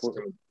Jordan Four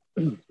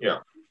 9s. Yeah.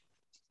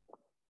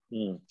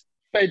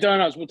 Hey,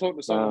 donuts. We'll talk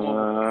to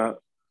someone.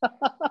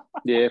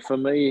 Yeah, for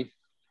me,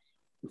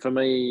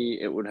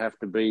 it would have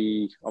to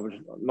be.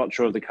 I'm not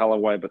sure of the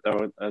colorway, but they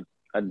were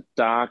a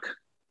dark,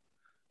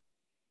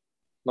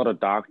 not a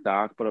dark,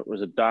 but it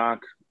was a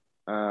dark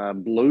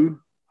blue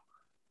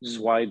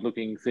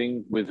suede-looking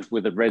thing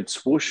with a red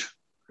swoosh.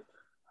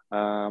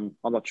 I'm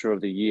not sure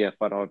of the year,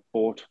 but I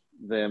bought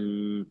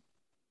them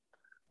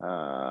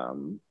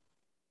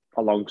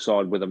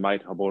alongside with a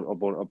mate. I bought a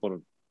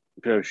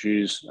pair of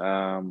shoes. It's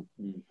kind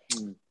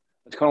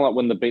of like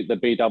when the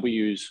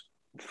BWs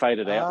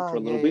faded out for a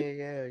little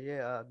bit.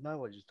 Yeah. I know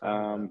what you're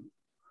talking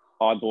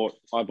about.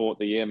 I bought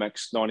the Air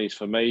Max 90s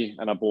for me,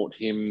 and I bought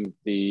him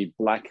the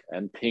black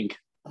and pink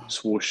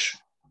swoosh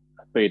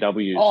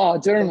BWs. Oh,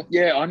 Durham.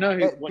 Yeah, I know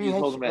what you're BH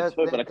talking about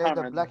too, but I can't they're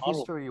the remember Black the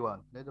model. History one.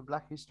 They're the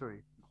Black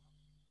History.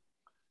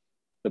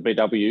 The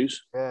BWs.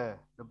 Yeah,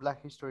 the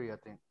Black History, I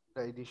think,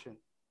 the edition.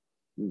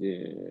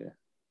 Yeah,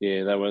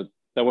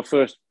 they were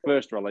first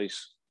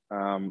release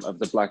of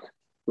the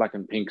black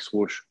and pink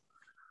swoosh.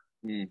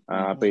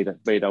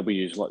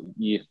 BWs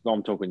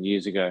I'm talking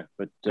years ago,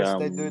 but Yes,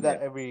 they do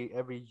that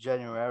every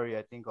January,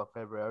 I think, or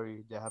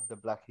February. They have the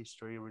Black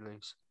History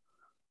release.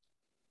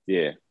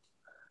 Yeah,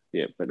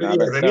 but Yeah,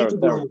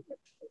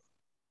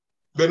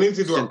 they need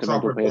to do a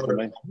proper pair for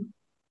me.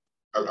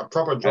 Jordan, a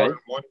proper Jordan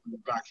one in the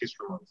Black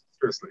History month.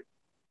 Seriously.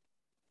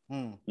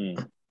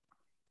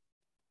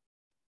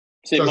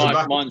 See, So it's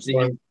a mine's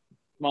black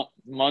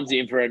mine's the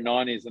infrared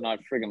 90s, and I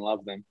friggin'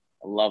 love them.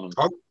 I love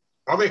them.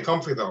 Are they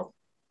comfy though?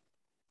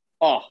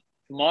 Oh,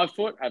 for my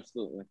foot,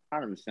 absolutely,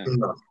 100%.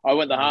 No. I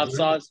went the half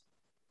size.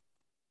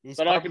 He's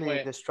But I can probably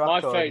wear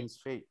destructor my on feet. his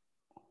feet.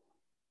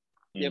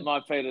 Yeah,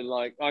 my feet are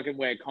like I can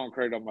wear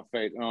concrete on my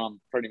feet, and I'm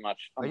pretty much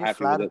Are you happy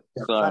flat, with it.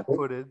 So,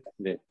 flat-footed?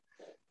 Yeah.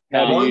 no,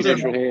 How do you One's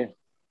use in- your hair?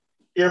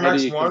 Air How do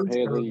Max you ones,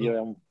 compare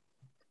the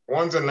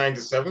ones and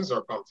 97s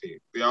are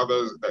comfy. The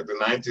others, like the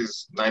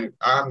 90s,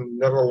 I've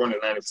never worn the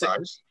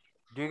 95s.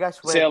 Do you guys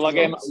wear See,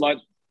 TNs? like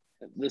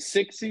the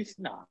 60s?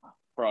 Nah,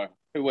 bro.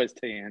 Who wears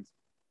TNs?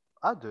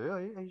 I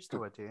do. I used to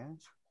wear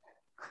TNs.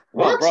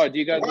 Well, What? bro, do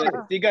you go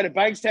Why? to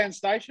Bankstown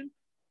Station?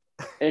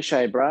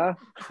 Eshe, bruh?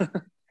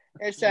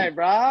 SA,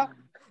 bro.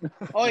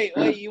 Oi,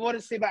 you want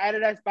to see my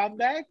Adidas bum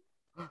bag?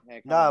 Yeah,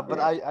 come Nah, on, but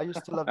bro. I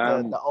used to love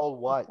the all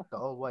white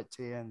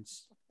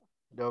TNs.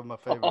 They were my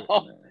favorite.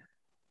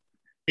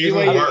 You Even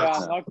wear your,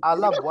 worse. Nike, I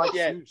love white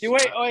yeah. shoes. Do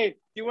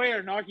you wear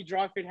a Nike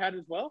dry fit hat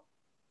as well?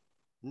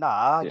 Nah,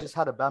 I Yeah. just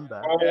had a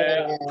Bamba.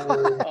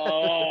 Oh,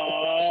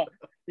 Oh,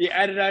 you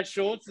Adidas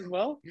shorts as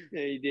well?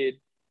 Yeah, you did.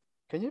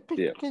 Can you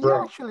Yeah. can you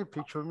Bro. actually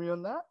picture me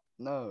on that?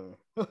 No.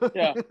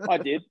 Yeah, I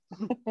did.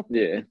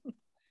 Yeah.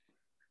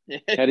 Yeah.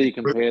 How do you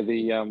compare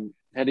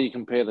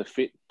the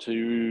fit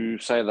to,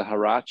 say, the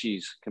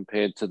Harachis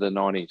compared to the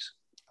 90s?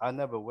 I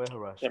never wear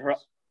Harashis. The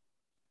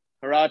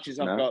Harachis,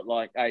 I've No? got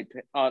like the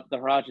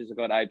Harachis, I've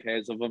got 8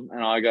 pairs of them,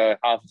 and I go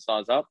half a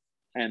size up,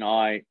 and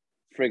I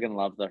friggin'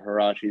 love the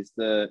Harachis.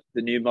 The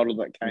new model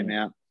that came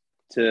out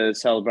to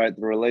celebrate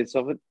the release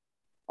of it.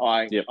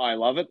 I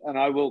love it, and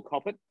I will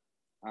cop it.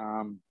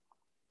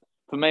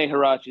 For me,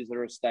 Harachis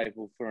are a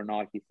staple for a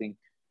Nike thing,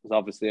 because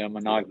obviously I'm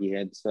a Nike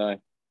head, so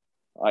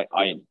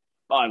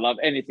I love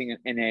anything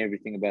and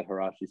everything about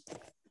Harachis.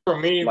 for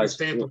me, Like- the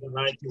staple for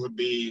Nike would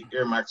be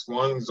Air Max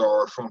ones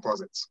or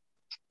Foamposites.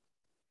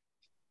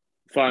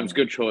 Foam's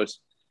good choice.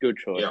 Good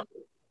choice. Yeah.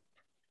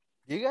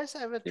 Do you guys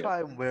ever Yeah.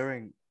 try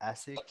wearing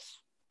Asics?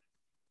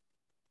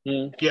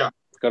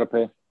 Got a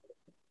pair.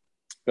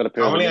 Got a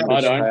pair I of only have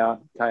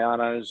Kayanos. I have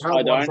I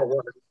one don't. for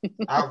work.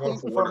 I have one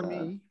for work.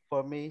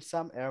 For me,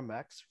 some Air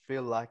Max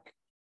feel like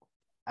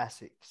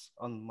Asics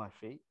on my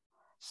feet.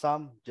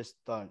 Some just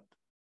don't.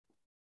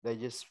 They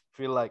just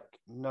feel like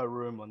no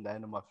room on the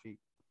end of my feet.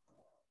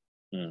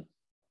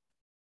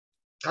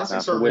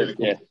 Asics Nah, are really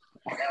cool. Yeah.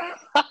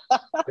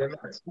 They're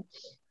nice.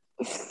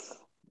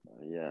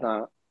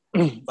 Yeah.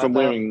 From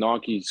wearing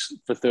Nikes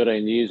for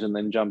 13 years and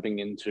then jumping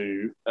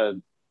into a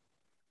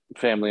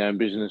family-owned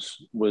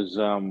business was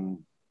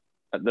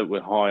that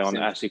were high on Sims.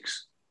 Asics.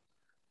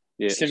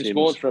 Yeah, Sim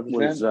Sports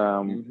represent. was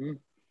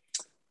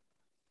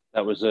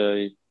that was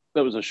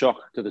a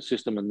shock to the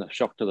system and a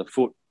shock to the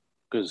foot,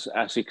 because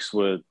Asics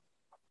were.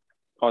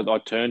 I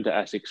turned to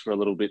Asics for a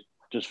little bit,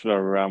 just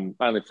for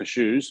only for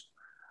shoes,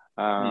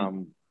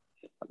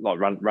 like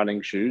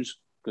running shoes,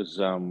 because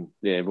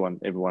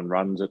everyone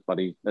runs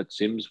at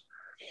Sims,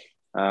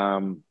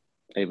 even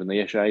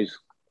the Eshays,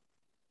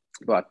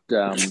 but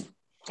they're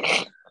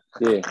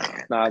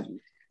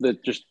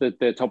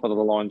top of the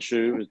line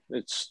shoe.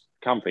 It's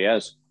comfy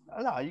as.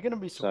 No, you're gonna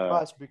be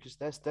surprised because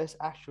there's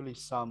actually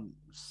some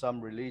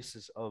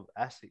releases of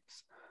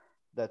Asics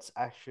that's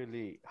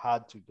actually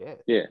hard to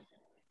get. Yeah.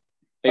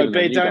 Oh, Even the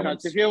B new donuts.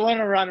 ones. If you want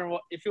to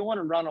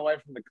run away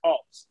from the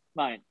cops,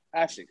 mate,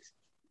 Asics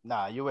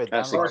Nah, you wear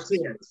Asics.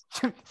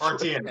 Dunlops.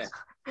 RTNs.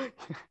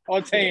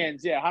 or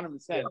TNs. Yeah,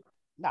 100%.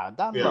 Nah,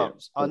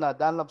 Dunlops. Oh no,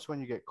 Dunlops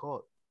when you get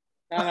caught.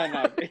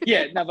 No.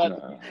 Yeah, no, but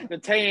No. the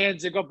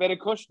TNs have got better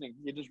cushioning.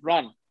 You just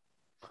run.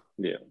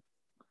 Yeah.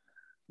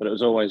 But it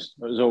was always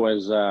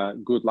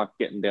good luck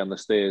getting down the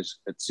stairs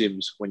at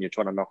Sims when you're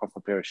trying to knock off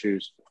a pair of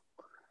shoes.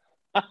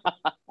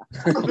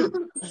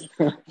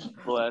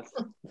 Bless.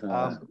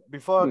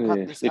 Before I cut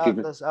yeah, this if out,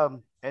 you- does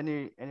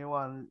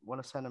anyone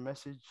want to send a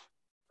message?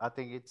 I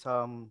think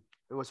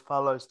it was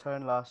Fallow's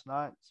turn last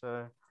night,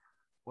 so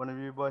one of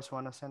you boys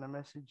want to send a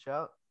message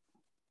out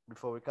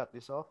before we cut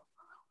this off?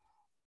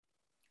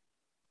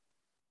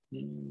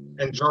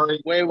 Enjoy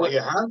Where what you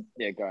have.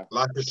 Yeah, go.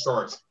 Life is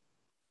short.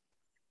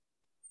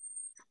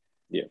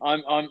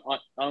 I'm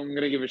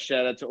gonna give a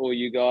shout out to all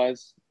you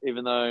guys,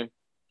 even though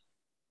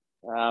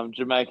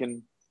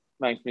Jamaican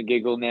makes me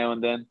giggle now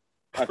and then.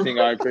 I think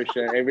I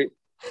appreciate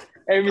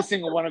every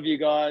single one of you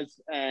guys,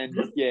 and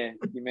yeah,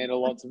 you mean a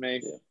lot to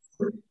me.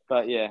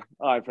 But yeah,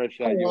 I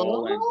appreciate you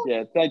all, and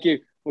yeah, thank you.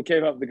 We'll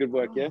keep up the good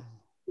work. Yeah.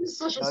 It's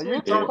such a No, you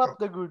sweet keep talk. up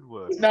the good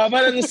work. No,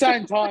 but at the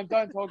same time,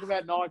 don't talk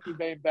about Nike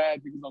being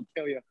bad because I'll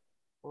kill you.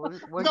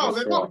 No,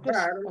 they're not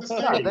bad. I'm just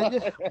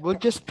saying. We'll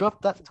just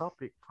drop that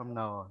topic from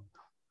now on.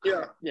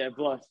 Yeah. Yeah,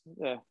 bless.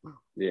 Yeah.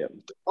 Yeah.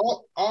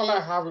 All I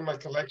have in my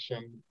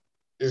collection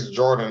is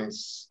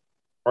Jordans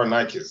or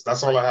Nikes.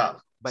 That's all I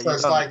have. But So you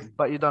it's don't. like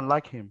But you don't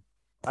like him.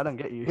 I don't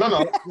get you.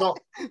 no.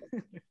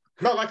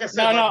 No, like I said,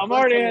 No, like I'm the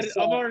first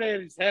time I already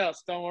at his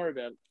house. Don't worry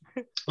about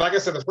it. like I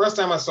said, the first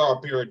time I saw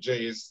a pair of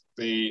J's,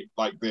 the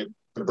Bread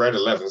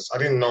 11s, I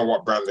didn't know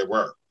what brand they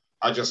were.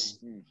 I just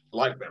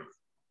liked them.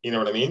 You know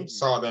what I mean?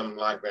 Saw them,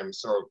 like them.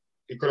 So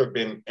it could have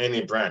been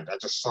any brand. I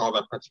just saw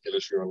that particular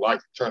shoe and like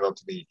turned out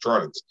to be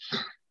Jordans.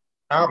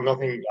 I have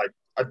nothing like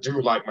I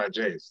do like my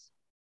J's.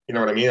 You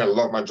know what I mean? I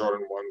love my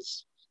Jordan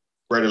ones.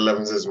 Bread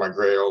 11s is my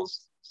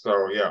grails.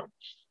 So yeah.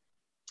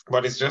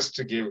 But it's just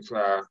to give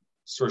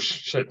swoosh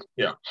shit.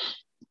 Yeah.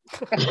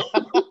 At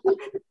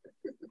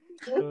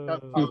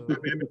the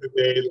end of the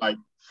day, like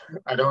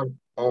I don't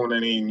own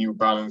any New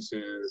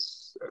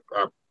Balances,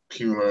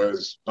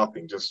 Pumas,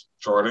 nothing, just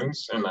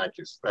Jordans and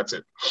Nikes. That's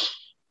it.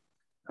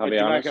 I'll be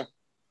honest. Jamaica.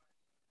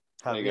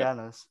 There you go.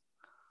 Javianas.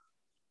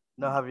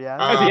 No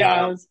Javianas.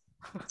 Javianas.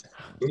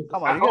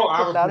 Come on, you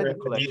gotta put that in the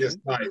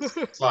Adidas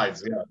collection.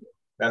 slides, yeah.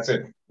 That's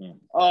it.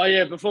 Oh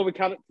yeah, before we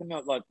cut it,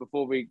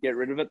 before we get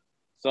rid of it.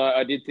 So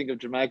I did think of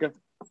Jamaica.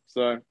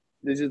 So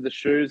these are the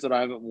shoes that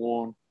I haven't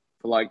worn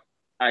for like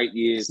 8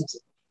 years.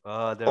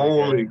 Oh, there we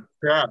Holy go.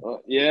 crap.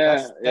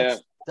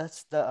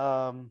 That's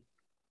the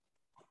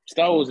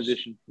Star Wars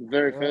edition, the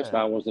very first.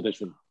 Star Wars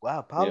edition.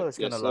 Wow, Paolo is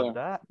gonna Yes, love sir.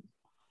 that.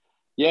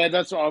 Yeah,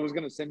 that's what I was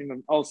gonna send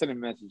him. I'll send him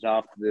a message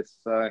after this.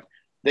 So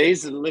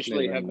these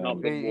literally have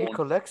not been He worn.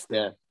 collects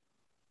them.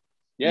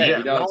 Yeah, he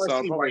now does. I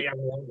So see why probably, you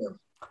haven't worn them.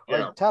 Well,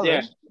 Yeah. tell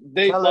yeah, him.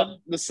 these Tell like him.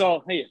 the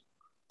soul here.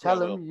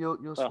 Tell Yeah, him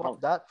you'll swap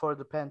hold. that for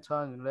the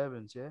Pantone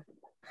 11s, yeah?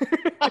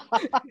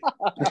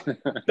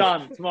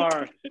 Done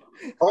tomorrow.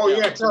 Oh, Yeah,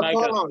 yeah, tell Jamaica.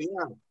 Paulo,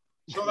 yeah.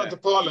 Show that to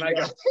Paulo.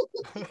 Jamaica.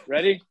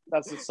 Ready?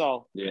 That's the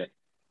soul. Yeah.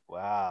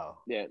 Wow.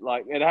 Yeah,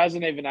 like it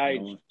hasn't even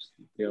aged.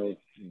 The old,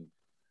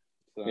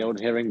 So. the old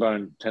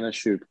herringbone tennis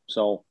shoe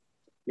sole.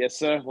 Yes,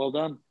 sir. Well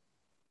done.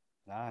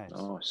 Nice.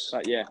 Nice.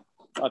 But yeah,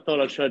 I thought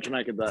I'd show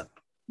Jamaica that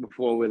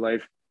before we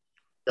leave.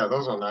 Yeah,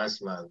 those are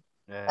nice, man.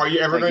 Yeah. Are you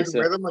ever Thank going you, to sir.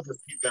 wear them or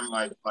just keep them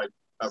like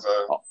as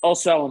a... I'll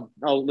sell them.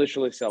 I'll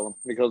literally sell them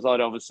because I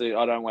don't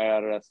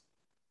wear Adidas.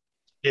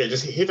 Yeah,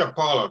 just hit up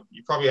Paulo.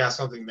 You probably have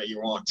something that you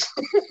want.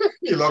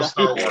 You love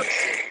Star Wars.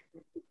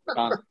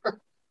 Done.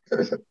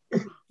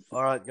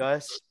 All right,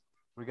 guys.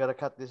 We gotta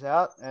cut this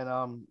out. And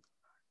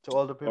to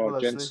all the people All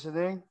right, that's gents.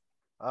 listening,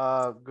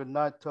 good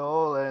night to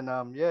all.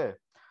 And yeah.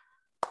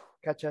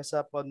 Catch us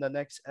up on the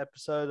next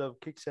episode of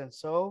Kicks and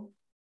Soul.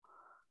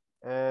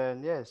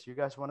 And yes, you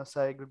guys want to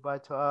say goodbye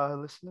to our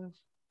listeners?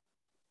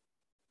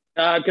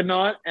 Good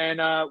night, and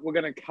we're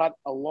going to cut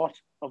a lot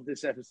of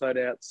this episode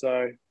out,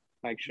 so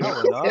make sure.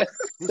 No, we're not.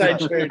 Stay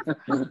tuned.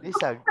 These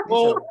are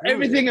Well, good.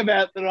 everything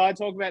about that I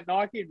talk about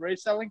Nike and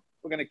reselling,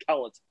 we're going to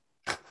cull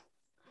it.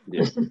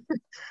 Yeah.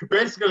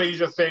 Basically, you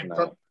just saying No.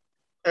 cut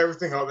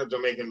everything out that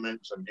Jamaican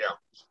mentioned. Yeah.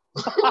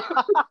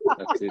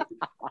 That's it.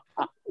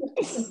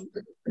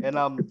 And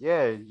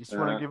yeah, just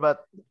want to Uh, give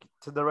up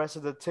to the rest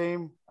of the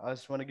team. I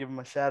just want to give them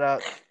a shout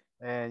out,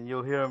 and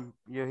you'll hear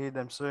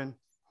them soon.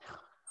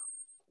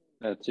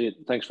 That's it.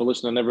 Thanks for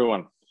listening,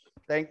 everyone.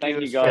 Thank Thank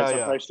you, you, guys. I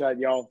Australia. appreciate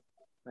y'all.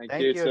 Thank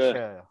Thank you, you, sir.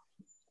 Australia.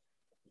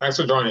 Thanks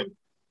for joining.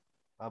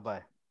 Bye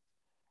bye.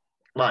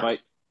 Bye. Bye.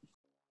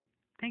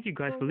 Thank you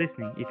guys for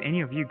listening. If any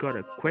of you got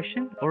a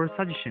question or a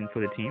suggestion for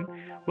the team,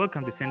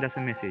 welcome to send us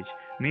a message.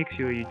 Make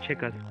sure you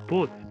check us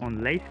both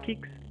on Lace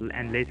Kicks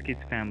and Lace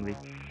Kicks Family,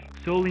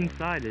 Soul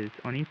Insiders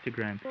on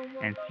Instagram,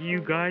 and see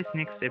you guys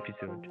next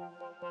episode.